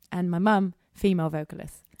 And my mum, female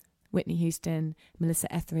vocalist. Whitney Houston,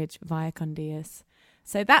 Melissa Etheridge, Via Con Diaz.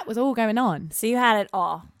 So that was all going on. So you had it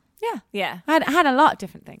all. Yeah. Yeah. I had a lot of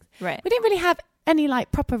different things. Right. We didn't really have any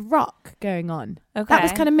like proper rock going on. Okay. That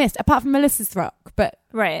was kind of missed, apart from Melissa's rock. But,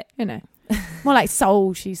 Right. more like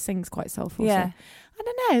soul. She sings quite soulful. Yeah. So, I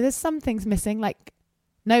don't know. There's some things missing, like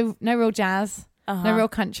no real jazz, Uh-huh. no real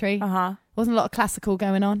country. Uh-huh. Wasn't a lot of classical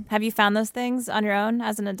going on. Have you found those things on your own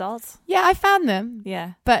as an adult? Yeah, I found them,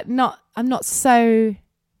 Yeah. but I'm not so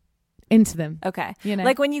into them. Okay. You know?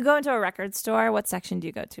 Like when you go into a record store, what section do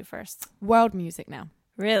you go to first? World music now.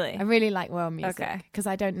 Really? I really like world music. Okay. Because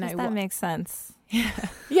I don't know That what. makes sense.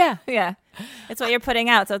 Yeah. Yeah. It's what you're putting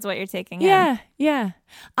out, so it's what you're taking in. Yeah, yeah.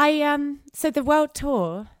 So the world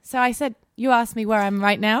tour. So I said, you asked me where I'm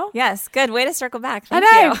right now. Yes. Good. Way to circle back. I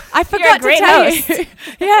Thank know. you. I forgot to great tell host. you.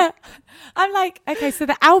 Yeah. I'm like, okay, so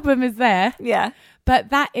the album is there, Yeah. but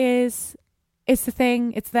it's the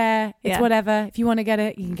thing. It's there. It's Yeah. whatever. If you want to get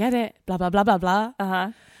it, you can get it. Blah, blah, blah, blah, blah.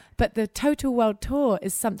 Uh-huh. But the total world tour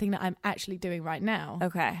is something that I'm actually doing right now.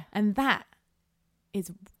 Okay. And that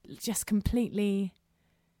is just completely,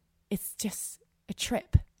 it's just a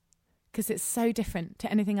trip because it's so different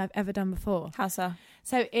to anything I've ever done before. How so?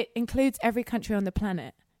 So it includes every country on the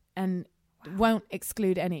planet and won't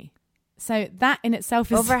exclude any. So that in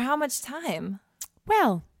itself is... Over how much time?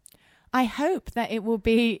 Well, I hope that it will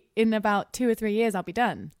be in about 2 or 3 years I'll be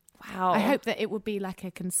done. Wow. I hope that it will be like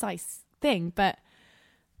a concise thing, but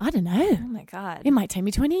I don't know. Oh my God. It might take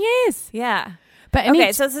me 20 years. Yeah. But in Okay,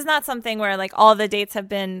 each- so this is not something where like all the dates have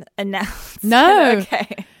been announced. No.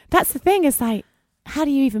 Okay. That's the thing. It's like, how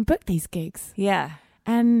do you even book these gigs? Yeah.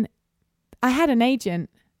 And I had an agent.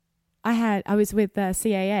 I was with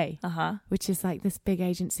CAA, Uh-huh. which is like this big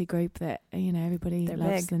agency group that, everybody They're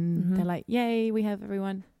loves. big. And Mhm. they're like, yay, we have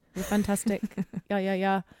everyone. We're fantastic.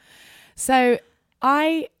 Yeah. So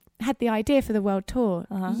I had the idea for the world tour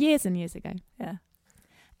years and years ago. Yeah.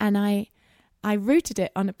 And I routed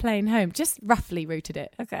it on a plane home, just roughly routed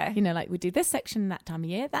it. Okay. Like we do this section that time of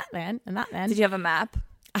year, that then, and that then. Did you have a map?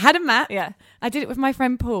 I had a map. Yeah. I did it with my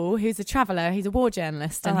friend Paul, who's a traveller. He's a war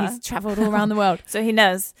journalist and he's travelled all around the world. So he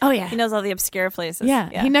knows. Oh, yeah. He knows all the obscure places.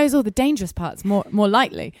 Yeah, he knows all the dangerous parts more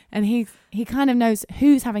likely. And he kind of knows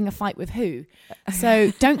who's having a fight with who.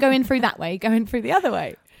 So don't go in through that way, go in through the other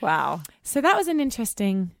way. Wow. So that was an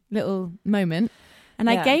interesting little moment. And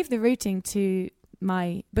I Yeah. gave the routing to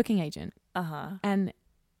my booking agent. Uh-huh. And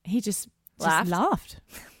he just Laughed? laughed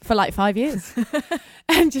for like 5 years.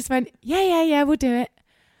 And just went, yeah, we'll do it.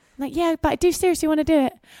 I'm like, yeah, but I do seriously want to do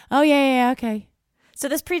it. Oh, yeah, okay. So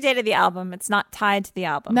this predated the album. It's not tied to the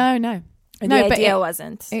album. No. Or No, the but idea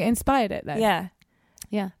wasn't. It inspired it, though. Yeah.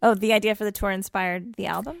 Yeah. Oh, the idea for the tour inspired the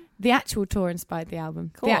album? The actual tour inspired the album.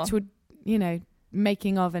 Cool. The actual,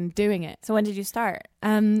 making of and doing it. So when did you start?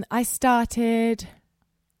 I started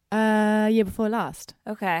year before last.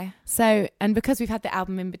 Okay. So, and because we've had the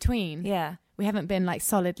album in between, Yeah. we haven't been like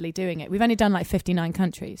solidly doing it. We've only done like 59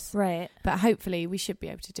 countries. Right. But hopefully we should be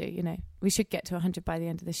able to do, we should get to 100 by the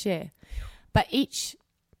end of this year. But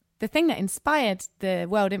the thing that inspired the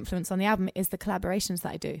world influence on the album is the collaborations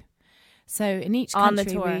that I do. So in each country, On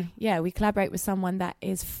the tour. we collaborate with someone that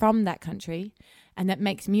is from that country and that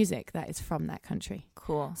makes music that is from that country.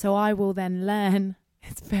 Cool. So I will then learn.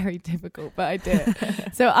 It's very difficult, but I do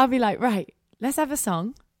it. So I'll be like, right, let's have a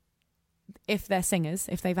song. If they're singers,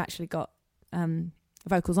 if they've actually got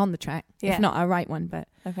vocals on the track. Yeah. If not, I'll write one. But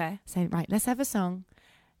Okay. say, right, let's have a song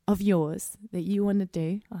of yours that you want to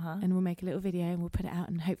do. Uh-huh. And we'll make a little video and we'll put it out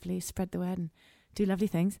and hopefully spread the word and do lovely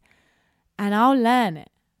things. And I'll learn it.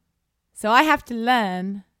 So I have to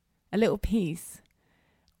learn a little piece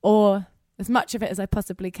or as much of it as I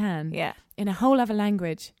possibly can Yeah. in a whole other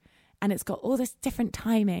language. And it's got all this different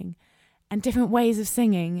timing and different ways of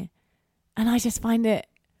singing. And I just find it.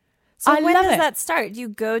 So I when love does it. that start? Do you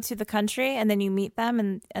go to the country and then you meet them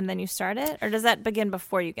and then you start it? Or does that begin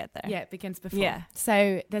before you get there? Yeah, it begins before. Yeah.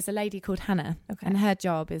 So there's a lady called Hannah. Okay. And her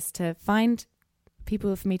job is to find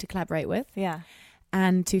people for me to collaborate with. Yeah.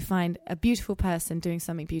 And to find a beautiful person doing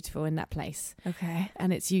something beautiful in that place. Okay.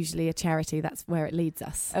 And it's usually a charity. That's where it leads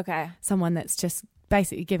us. Okay. Someone that's just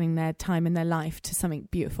basically giving their time in their life to something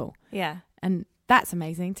beautiful. Yeah. And that's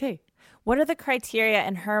amazing too. What are the criteria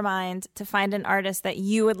in her mind to find an artist that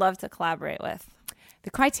you would love to collaborate with?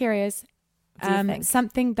 The criteria is Do you think?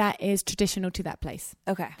 something that is traditional to that place.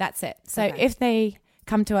 Okay. That's it. So Okay. if they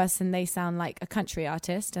come to us and they sound like a country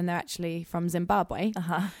artist and they're actually from Zimbabwe,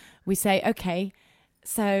 Uh-huh. we say, okay,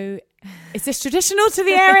 so is this traditional to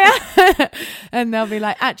the area? And they'll be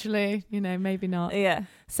like, actually, maybe not. Yeah.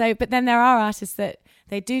 So, but then there are artists that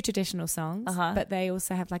they do traditional songs, Uh-huh. but they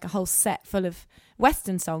also have like a whole set full of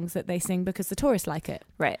Western songs that they sing because the tourists like it.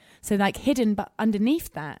 Right. So like hidden but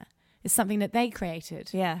underneath that is something that they created.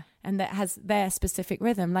 Yeah. And that has their specific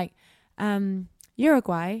rhythm. Like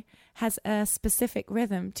Uruguay has a specific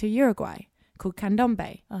rhythm to Uruguay called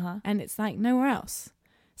candombe. Uh-huh. And it's like nowhere else.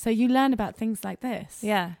 So you learn about things like this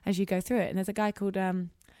Yeah. as you go through it. And there's a guy called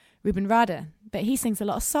Ruben Rada, but he sings a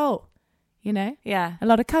lot of soul, Yeah. a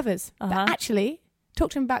lot of covers. Uh-huh. But actually,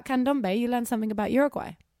 talk to him about candombe, you learn something about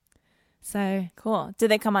Uruguay. So Cool. Do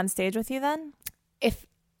they come on stage with you then?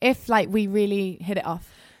 if like we really hit it off,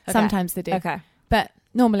 Okay. sometimes they do. Okay. But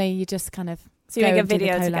normally you just kind of So you go make a and do the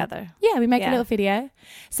video collab. together. Yeah, we make Yeah. a little video.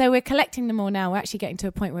 So we're collecting them all now. We're actually getting to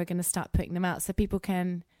a point where we're going to start putting them out so people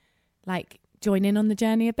can like join in on the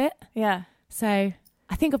journey a bit. Yeah. So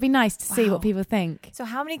I think it'll be nice to see Wow. what people think. So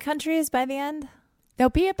how many countries by the end? There'll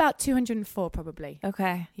be about 204 probably.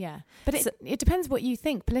 Okay. Yeah. But So- it depends what you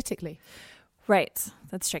think politically. Right.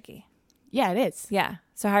 That's tricky. Yeah, it is. Yeah.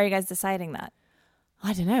 So how are you guys deciding that?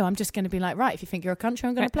 I don't know. I'm just going to be like, right, if you think you're a country,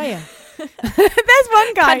 I'm going to play you. There's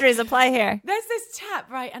one guy. Countries apply here. There's this chap,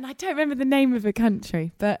 right, and I don't remember the name of the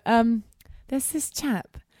country, but there's this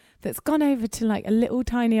chap that's gone over to like a little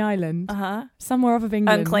tiny island Uh-huh. somewhere off of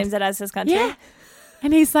England. And claims it as his country. Yeah.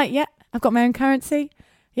 And he's like, yeah, I've got my own currency.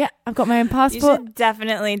 Yeah, I've got my own You passport. should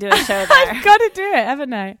definitely do a show there. I've got to do it,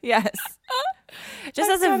 haven't I? Yes. Just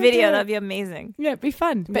I've as a gotta video, do it. that'd be amazing. Yeah, it'd be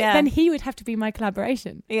fun. But Yeah. then he would have to be my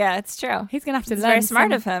collaboration. Yeah, it's true. He's going to have to It's learn very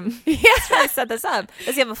smart some- of him. Yeah. He's trying to set this up.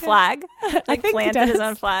 Does he have a flag? I Like think he planted his does.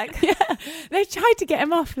 own flag? Yeah, they tried to get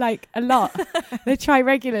him off like a lot. They try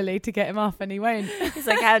regularly to get him off and he won't. He's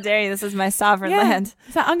like, how dare you? This is my sovereign Yeah. land.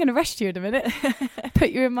 He's like, I'm going to arrest you in a minute.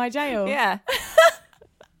 Put you in my jail. Yeah.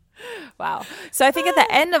 Wow. So I think at the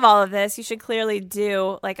end of all of this, you should clearly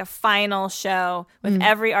do like a final show with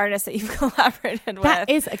every artist that you've collaborated That with.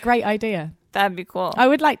 is a great idea. That'd be cool. I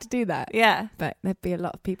would like to do that. Yeah. But there'd be a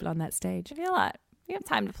lot of people on that stage. Should be a lot. You have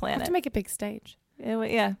time to I plan have it. to make a big stage. Yeah.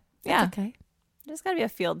 Yeah. That's okay. There's got to be a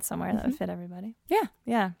field somewhere that would fit everybody. Yeah.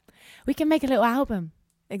 Yeah. We can make a little album.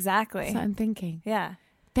 Exactly. That's what I'm thinking. Yeah.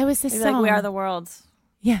 There was this Maybe song. like We Are the World.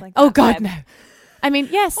 Yeah. like Oh, that God, vibe. no. I mean,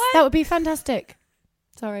 yes, What? that would be fantastic.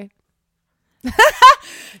 Sorry.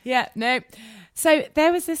 Yeah, no. So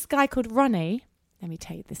there was this guy called Ronnie. Let me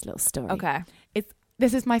tell you this little story. Okay.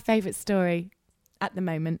 This is my favourite story at the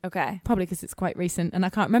moment. Okay. Probably because it's quite recent and I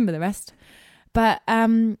can't remember the rest. But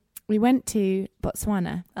we went to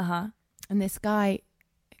Botswana Uh-huh. and this guy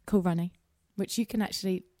called Ronnie, which you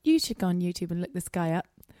should go on YouTube and look this guy up.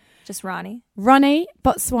 Just Ronnie. Ronnie,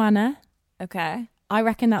 Botswana. Okay. I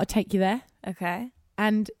reckon that'll take you there. Okay.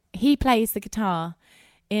 and he plays the guitar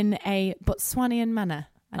in a Botswanian manner.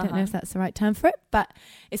 I don't know if that's the right term for it, but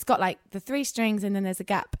it's got like the 3 strings and then there's a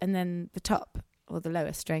gap, and then the top or the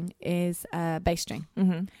lowest string is a bass string.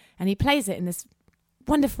 Mm-hmm. And he plays it in this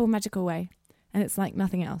wonderful, magical way, and it's like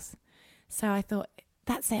nothing else. So I thought,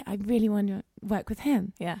 that's it. I really want to work with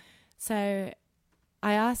him. Yeah. So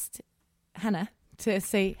I asked Hannah to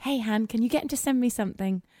say, hey, Han, can you get him to send me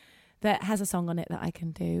something that has a song on it that I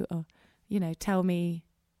can do, or, you know, tell me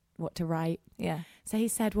what to write. Yeah. So he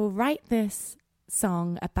said, well, write this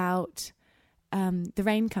song about the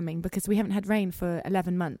rain coming, because we haven't had rain for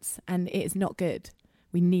 11 months and it is not good.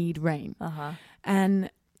 We need rain. And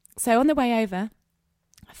so on the way over,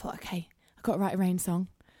 I thought, okay, I've got to write a rain song.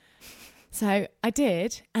 So I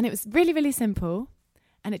did, and it was really, really simple.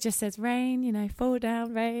 And it just says, rain, you know, fall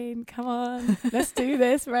down, rain, come on, let's do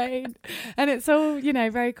this, rain. And it's all, you know,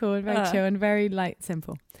 very cool and very chill and very, like,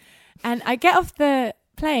 simple. And I get off the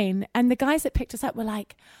plane, and the guys that picked us up were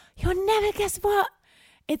like, you'll never guess what?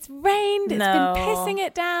 It's rained. It's been pissing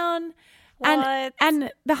it down. What?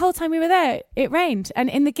 And the whole time we were there, it rained. And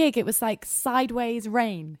in the gig, it was like sideways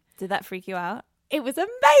rain. Did that freak you out? It was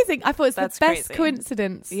amazing. I thought it was the best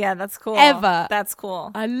coincidence. Yeah, that's cool. Ever. That's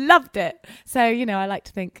cool. I loved it. So, you know, I like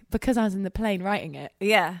to think, because I was in the plane writing it,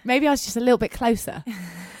 maybe I was just a little bit closer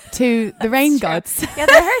to the rain gods. Yeah,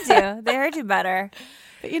 they heard you. They heard you better.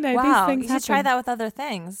 But, you know, these things you should try that with other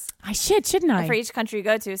things. I should, shouldn't I? And for each country you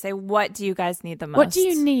go to, say, what do you guys need the most? What do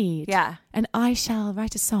you need? Yeah. And I shall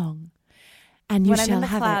write a song, and you shall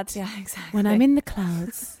have clouds. it. Yeah, exactly. When I'm in the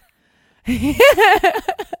clouds. Can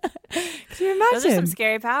you imagine? Those are some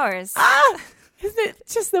scary powers. Isn't it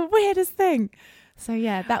just the weirdest thing? So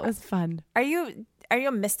yeah, that was fun. Are you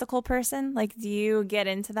a mystical person? Like, do you get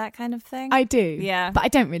into that kind of thing? I do. Yeah. But I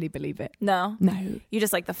don't really believe it. No? You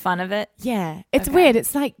just like the fun of it? Yeah. It's weird.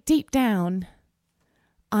 It's like deep down,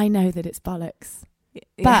 I know that it's bollocks. Yeah.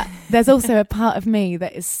 But there's also a part of me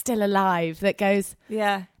that is still alive that goes,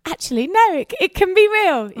 actually, no, it can be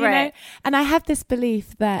real, you know? And I have this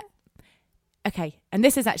belief that, okay, and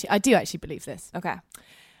this is actually, I do actually believe this. Okay.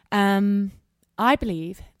 I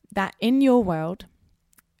believe that in your world,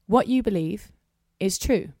 what you believe is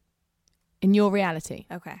true in your reality.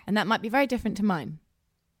 Okay. And that might be very different to mine.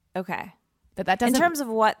 Okay. But that doesn't... In terms of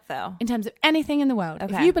what, though? In terms of anything in the world.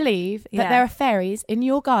 Okay. If you believe that there are fairies in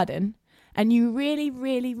your garden, and you really,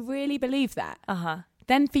 really, really believe that,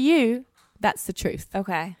 then for you, that's the truth.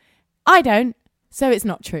 Okay. I don't, so it's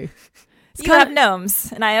not true. You have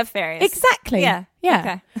gnomes, and I have fairies. Exactly. Yeah.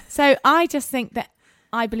 Okay. So I just think that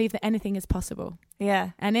I believe that anything is possible.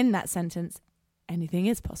 Yeah. And in that sentence, anything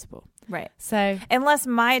is possible. Right. So unless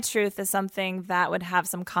my truth is something that would have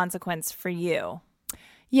some consequence for you.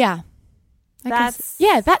 Yeah. That's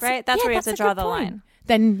right. That's where you have to draw the line.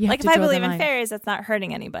 Then you have like to if I draw believe the in line. fairies, that's not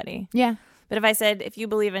hurting anybody. Yeah. But if I said, if you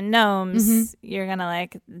believe in gnomes, you're going to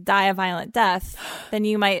like die a violent death, then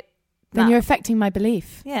you might. Then you're affecting my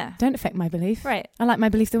belief. Yeah. Don't affect my belief. Right. I like my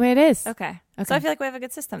belief the way it is. Okay. So I feel like we have a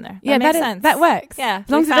good system there. Yeah, that makes sense. That works. Yeah. As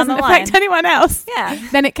long as it doesn't affect anyone else. Yeah.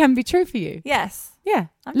 Then it can be true for you. Yes. Yeah.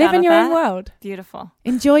 I'm Live down in with your that. own world. Beautiful.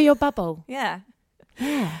 Enjoy your bubble. Yeah.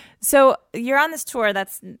 Yeah. So you're on this tour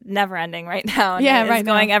that's never ending right now. And it's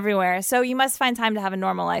going everywhere. So you must find time to have a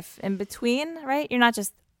normal life in between, right? You're not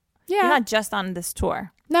just on this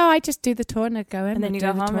tour. No, I just do the tour and I go home. And then you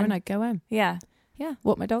go home and I go home. Yeah. Yeah.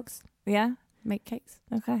 Walk my dogs. Yeah. Make cakes.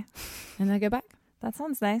 Okay. And then I go back. That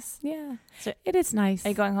sounds nice. Yeah. So it is nice. Are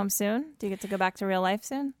you going home soon? Do you get to go back to real life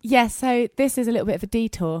soon? Yeah, so this is a little bit of a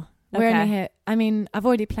detour. We're only here. I mean, I've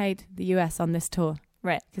already played the US on this tour.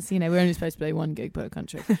 Right. Because, you know, we're only supposed to play one gig per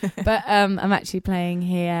country. But I'm actually playing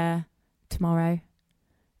here tomorrow.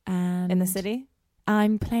 And in the city?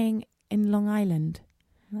 I'm playing in Long Island.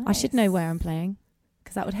 Nice. I should know where I'm playing,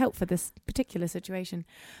 because that would help for this particular situation.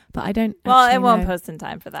 But I don't it won't know. post in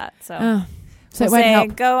time for that. So so it won't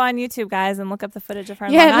help. Go on YouTube, guys, and look up the footage of her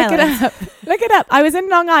in Long Island. It up. Look it up. I was in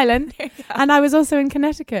Long Island and I was also in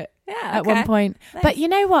Connecticut at one point. Nice. But you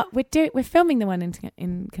know what? We're filming the one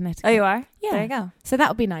in Connecticut. Oh, you are? Yeah. There you go. So that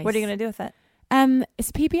would be nice. What are you going to do with it?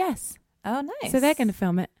 It's PBS. Oh, nice. So they're going to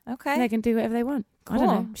film it. Okay. They can do whatever they want. Cool. I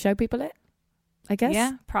don't know. Show people it, I guess.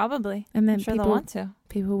 Yeah, probably. And then I'm sure they'll want to.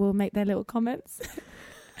 People will make their little comments.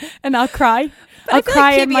 And I'll cry. But I'll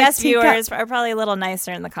cry like in my PBS viewers are probably a little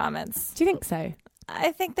nicer in the comments. Do you think so?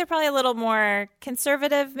 I think they're probably a little more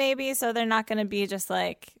conservative, maybe, so they're not going to be just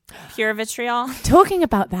like pure vitriol. Talking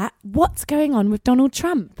about that, what's going on with Donald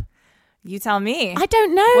Trump? You tell me. I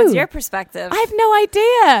don't know. What's your perspective? I have no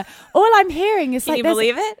idea. All I'm hearing is Can you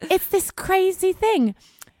believe it? It's this crazy thing.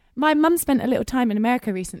 My mum spent a little time in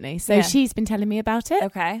America recently, so she's been telling me about it.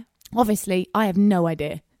 Okay. Obviously, I have no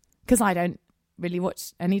idea because I don't really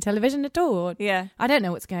watch any television at all. Yeah. I don't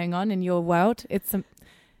know what's going on in your world. It's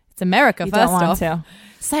America, You first don't want off. to.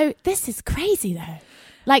 So this is crazy, though.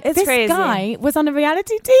 Like, It's this crazy. guy was on a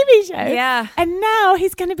reality TV show. Yeah. And now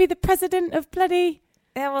he's going to be the president of bloody...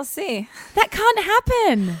 Yeah, we'll see. That can't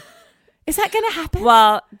happen. Is that going to happen?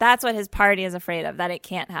 Well, that's what his party is afraid of, that it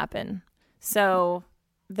can't happen. So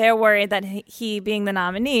they're worried that he being the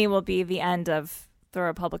nominee will be the end of the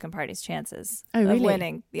Republican Party's chances Oh, really? of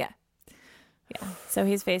winning. Yeah. Yeah. So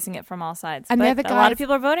he's facing it from all sides. And but the other a lot guys- of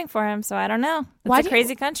people are voting for him, so I don't know. It's a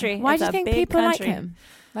crazy country. Why It's do you a think big people country. like him?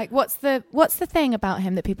 Like, what's the thing about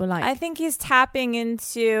him that people like? I think he's tapping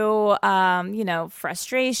into,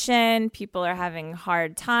 frustration. People are having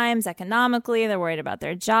hard times economically. They're worried about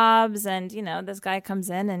their jobs. And, this guy comes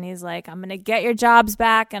in and he's like, I'm going to get your jobs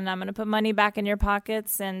back and I'm going to put money back in your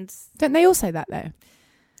pockets. And Don't they all say that, though?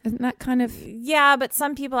 Isn't that kind of... yeah, but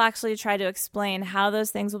some people actually try to explain how those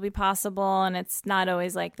things will be possible. And it's not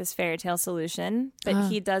always like this fairy tale solution. But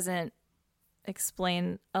he doesn't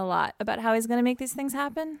explain a lot about how he's going to make these things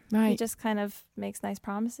happen. Right. He just kind of makes nice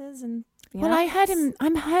promises. And I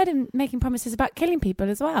heard him making promises about killing people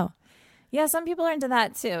as well. Yeah, some people are into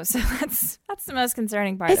that too. So that's the most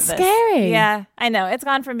concerning part It's of this. scary. Yeah, I know. It's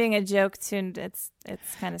gone from being a joke to it's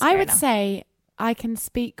kind of scary I would now. say I can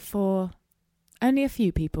speak for only a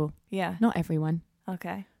few people, Yeah. not everyone.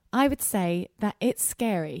 Okay. I would say that it's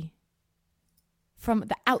scary from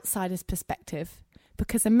the outsider's perspective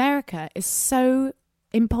because America is so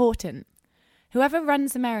important. Whoever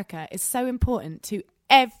runs America is so important to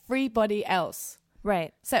everybody else.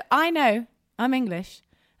 Right. So I know I'm English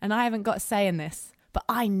and I haven't got a say in this, but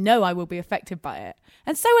I know I will be affected by it.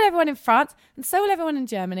 And so will everyone in France and so will everyone in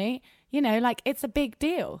Germany. It's a big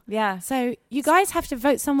deal. Yeah. So you guys have to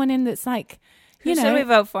vote someone in that's like, Who should we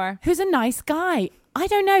vote for? who's a nice guy. I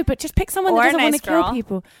don't know, but just pick someone Or that a doesn't want nice to kill girl.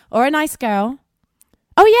 people. Or a nice girl.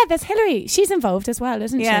 Oh yeah, there's Hillary. She's involved as well,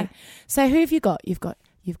 isn't Yeah. she? So who have you got? You've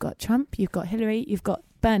got Trump, you've got Hillary, you've got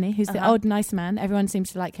Bernie, who's the old nice man. Everyone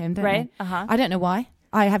seems to like him, don't Right. they? Uh-huh. I don't know why.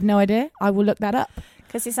 I have no idea. I will look that up.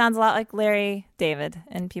 Because he sounds a lot like Larry David,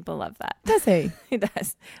 and people love that. Does he? He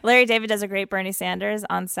does. Larry David does a great Bernie Sanders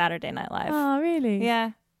on Saturday Night Live. Oh, really?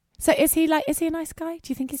 Yeah. So is he a nice guy? Do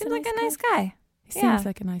you think he's Seems a like nice a nice guy. He Yeah. seems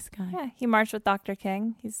like a nice guy. Yeah. He marched with Dr.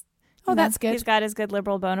 King. That's good. He's got his good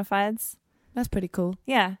liberal bona fides. That's pretty cool.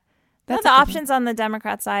 Yeah. That's the a good options on the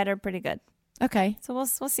Democrat side are pretty good. Okay. So we'll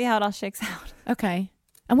see how it all shakes out. Okay.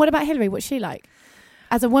 And what about Hillary? What's she like?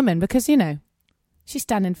 As a woman, because, she's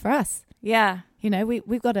standing for us. Yeah.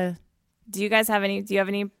 We've got to... Do you have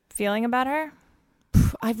any feeling about her?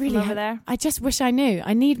 I really over there? I just wish I knew.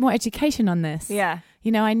 I need more education on this. Yeah.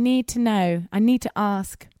 I need to know. I need to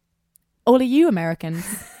ask all of you Americans.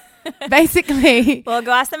 Basically. Well,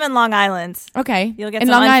 go ask them in Long Island. Okay. You'll get in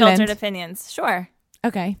some Long unfiltered Island. opinions. Sure.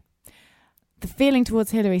 Okay. The feeling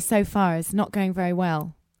towards Hillary so far is not going very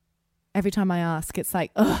well. Every time I ask, it's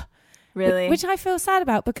like, ugh. Really? Which I feel sad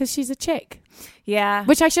about because she's a chick. Yeah.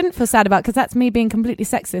 Which I shouldn't feel sad about because that's me being completely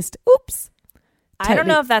sexist. Oops. I don't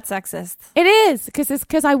know if that's sexist. It is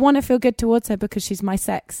because I want to feel good towards her because she's my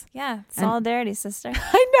sex. Yeah. Solidarity, sister.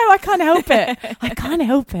 I know. I can't help it. I can't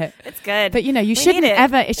help it. It's good. But you We shouldn't need it.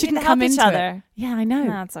 ever. We It need shouldn't to come help each into other. it. Yeah, I know.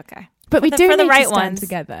 No, it's okay. But we do for the need right to stand ones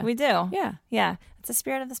together. We do. Yeah. Yeah. It's the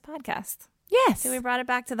spirit of this podcast. Yes. So we brought it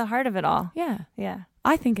back to the heart of it all. Yeah. Yeah.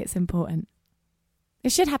 I think it's important.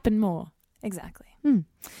 It should happen more. Exactly. Hmm.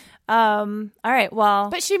 All right. Well,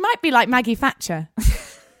 But she might be like Maggie Thatcher.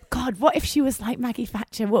 God, what if she was like Maggie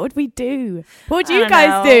Thatcher? What would we do? What would I you don't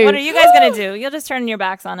guys know. do? What are you guys going to do? You'll just turn your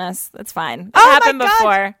backs on us. That's fine. It Oh my happened God.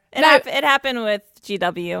 before. No. It happened with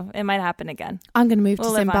GW. It might happen again. I'm going to move We'll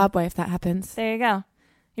to live on. Zimbabwe if that happens. There you go.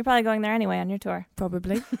 You're probably going there anyway on your tour.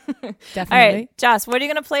 Probably. All Definitely. right, Joss, what are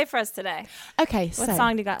you going to play for us today? Okay, What so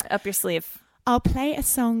song do you got up your sleeve? I'll play a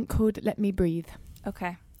song called Let Me Breathe.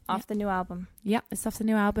 Okay. Off the new album. Yep, it's off the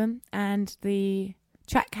new album. And the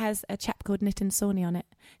track has a chap called Nitin Sawhney on it.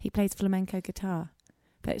 He plays flamenco guitar.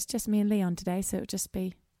 But it's just me and Leon today, so it'll just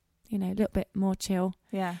be, a little bit more chill.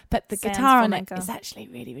 Yeah. But the Sans guitar on flamenco. it is actually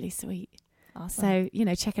really, really sweet. Awesome.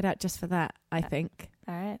 So, check it out just for that, I think.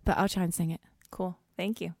 All right. But I'll try and sing it. Cool.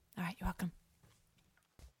 Thank you. All right, you're welcome.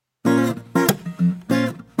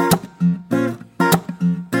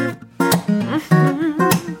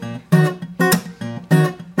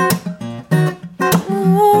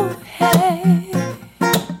 Ooh, hey.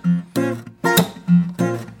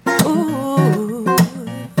 Ooh.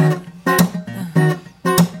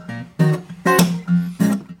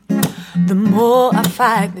 The more I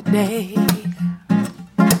fight the day,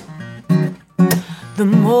 the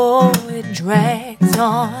more it drags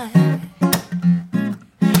on.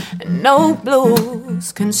 No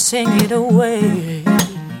blues can sing it away.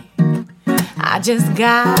 I just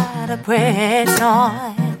gotta press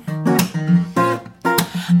on.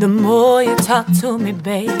 The more you talk to me,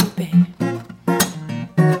 baby,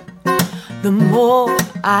 the more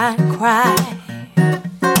I cry.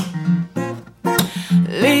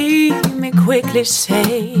 Leave me quickly,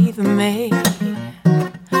 save me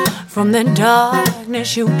from the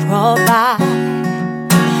darkness you provide.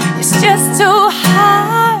 It's just too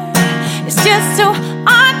hard, it's just too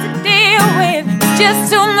hard to deal with. It's just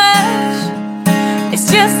too much, it's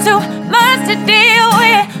just too much to deal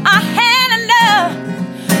with. I had enough,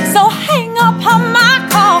 so hang up on my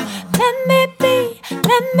call. Let me be,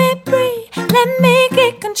 let me breathe, let me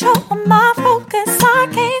get control of my focus. I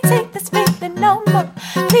can't take this feeling no more.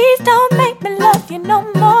 Please don't make me love you no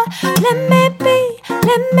more. Let me be,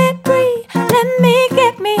 let me breathe, let me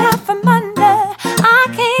get me out from under. I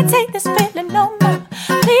can't take this feeling no more.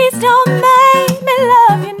 Please don't make me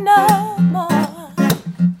love you no more.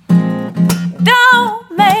 Don't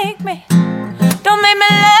make me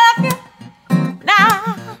love you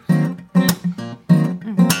now.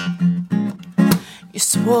 You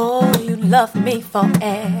swore you'd love me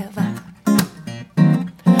forever,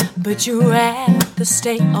 but you'd rather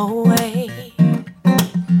stay away.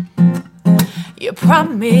 You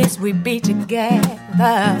promised we'd be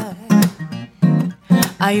together.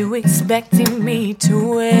 Are you expecting me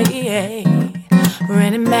to wait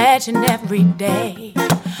and imagine every day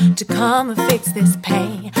to come and fix this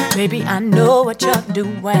pain? Baby, I know what you're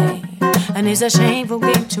doing, and it's a shameful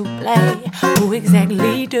game to play. Who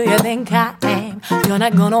exactly do you think I am? You're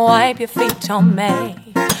not gonna wipe your feet on me.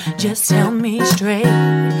 Just tell me straight,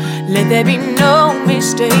 let there be no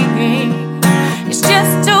mistake. It's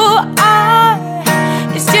just too hard,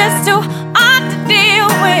 it's just too hard to deal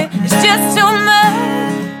with. It's just too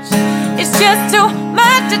much, it's just too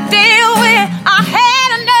much to deal with. I had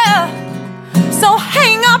enough, so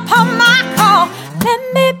hang up on my call. Let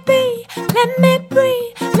me be, let me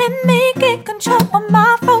breathe, let me get control of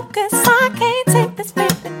my focus. I can't take this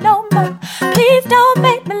feeling no more. Please don't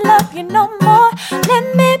make me love you no more.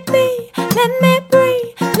 Let me be, let me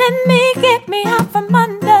breathe, let me get me out from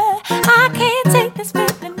under. I can't take this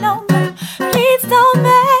feeling no more. Please don't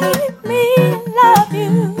make me love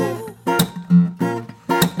you.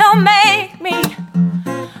 Don't make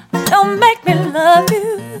me love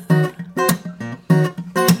you.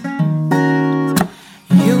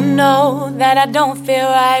 You know that I don't feel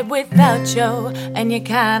right without you, and you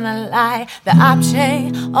kinda lie. The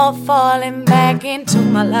option of falling back into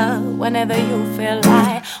my love whenever you feel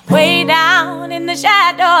like. Way down in the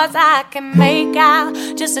shadows I can make out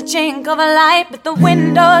just a chink of a light, but the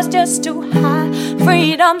window's just too high.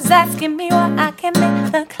 Freedom's asking me what I can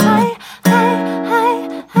make look high, high,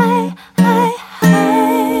 high, high, high,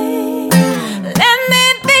 high. Let me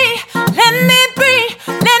be, let me breathe,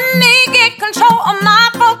 let me get control of my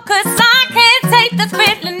focus. I can't take this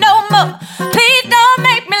feeling no more. Please don't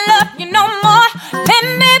make me love you no more. Let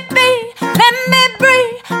me be, let me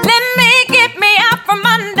breathe, let me get me out from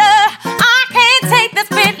under. I can't take this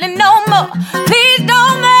feeling no more. Please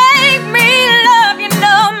don't make me love you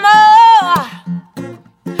no more.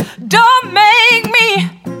 Don't make me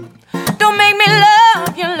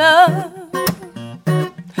love you, love.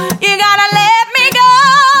 You gotta let me go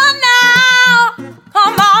now.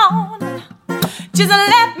 Come on, just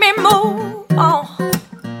let me move on.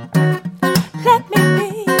 Let me be,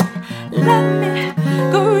 let me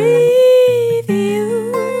grieve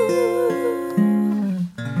you.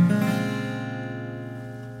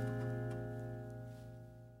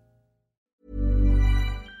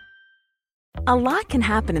 A lot can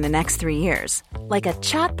happen in the next 3 years. Like a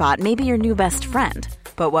chatbot may be your new best friend.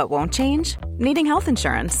 But what won't change? Needing health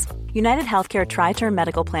insurance. United Healthcare Tri-Term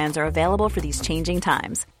Medical Plans are available for these changing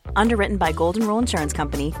times. Underwritten by Golden Rule Insurance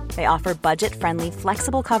Company, they offer budget-friendly,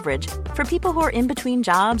 flexible coverage for people who are in between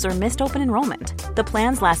jobs or missed open enrollment. The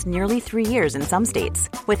plans last nearly 3 years in some states,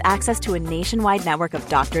 with access to a nationwide network of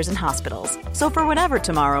doctors and hospitals. So for whatever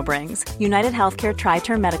tomorrow brings, United Healthcare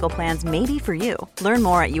Tri-Term Medical Plans may be for you. Learn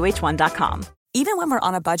more at uh1.com. Even when we're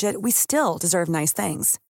on a budget, we still deserve nice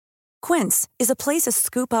things. Quince is a place to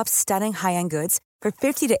scoop up stunning high-end goods for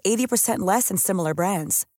 50 to 80% less than similar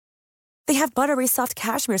brands. They have buttery soft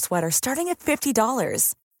cashmere sweaters starting at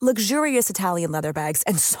 $50, luxurious Italian leather bags,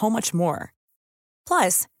 and so much more.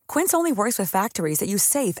 Plus, Quince only works with factories that use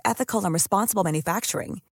safe, ethical, and responsible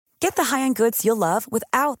manufacturing. Get the high-end goods you'll love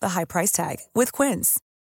without the high price tag with Quince.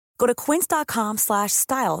 Go to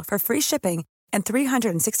quince.com/style for free shipping and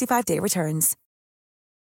 365-day returns.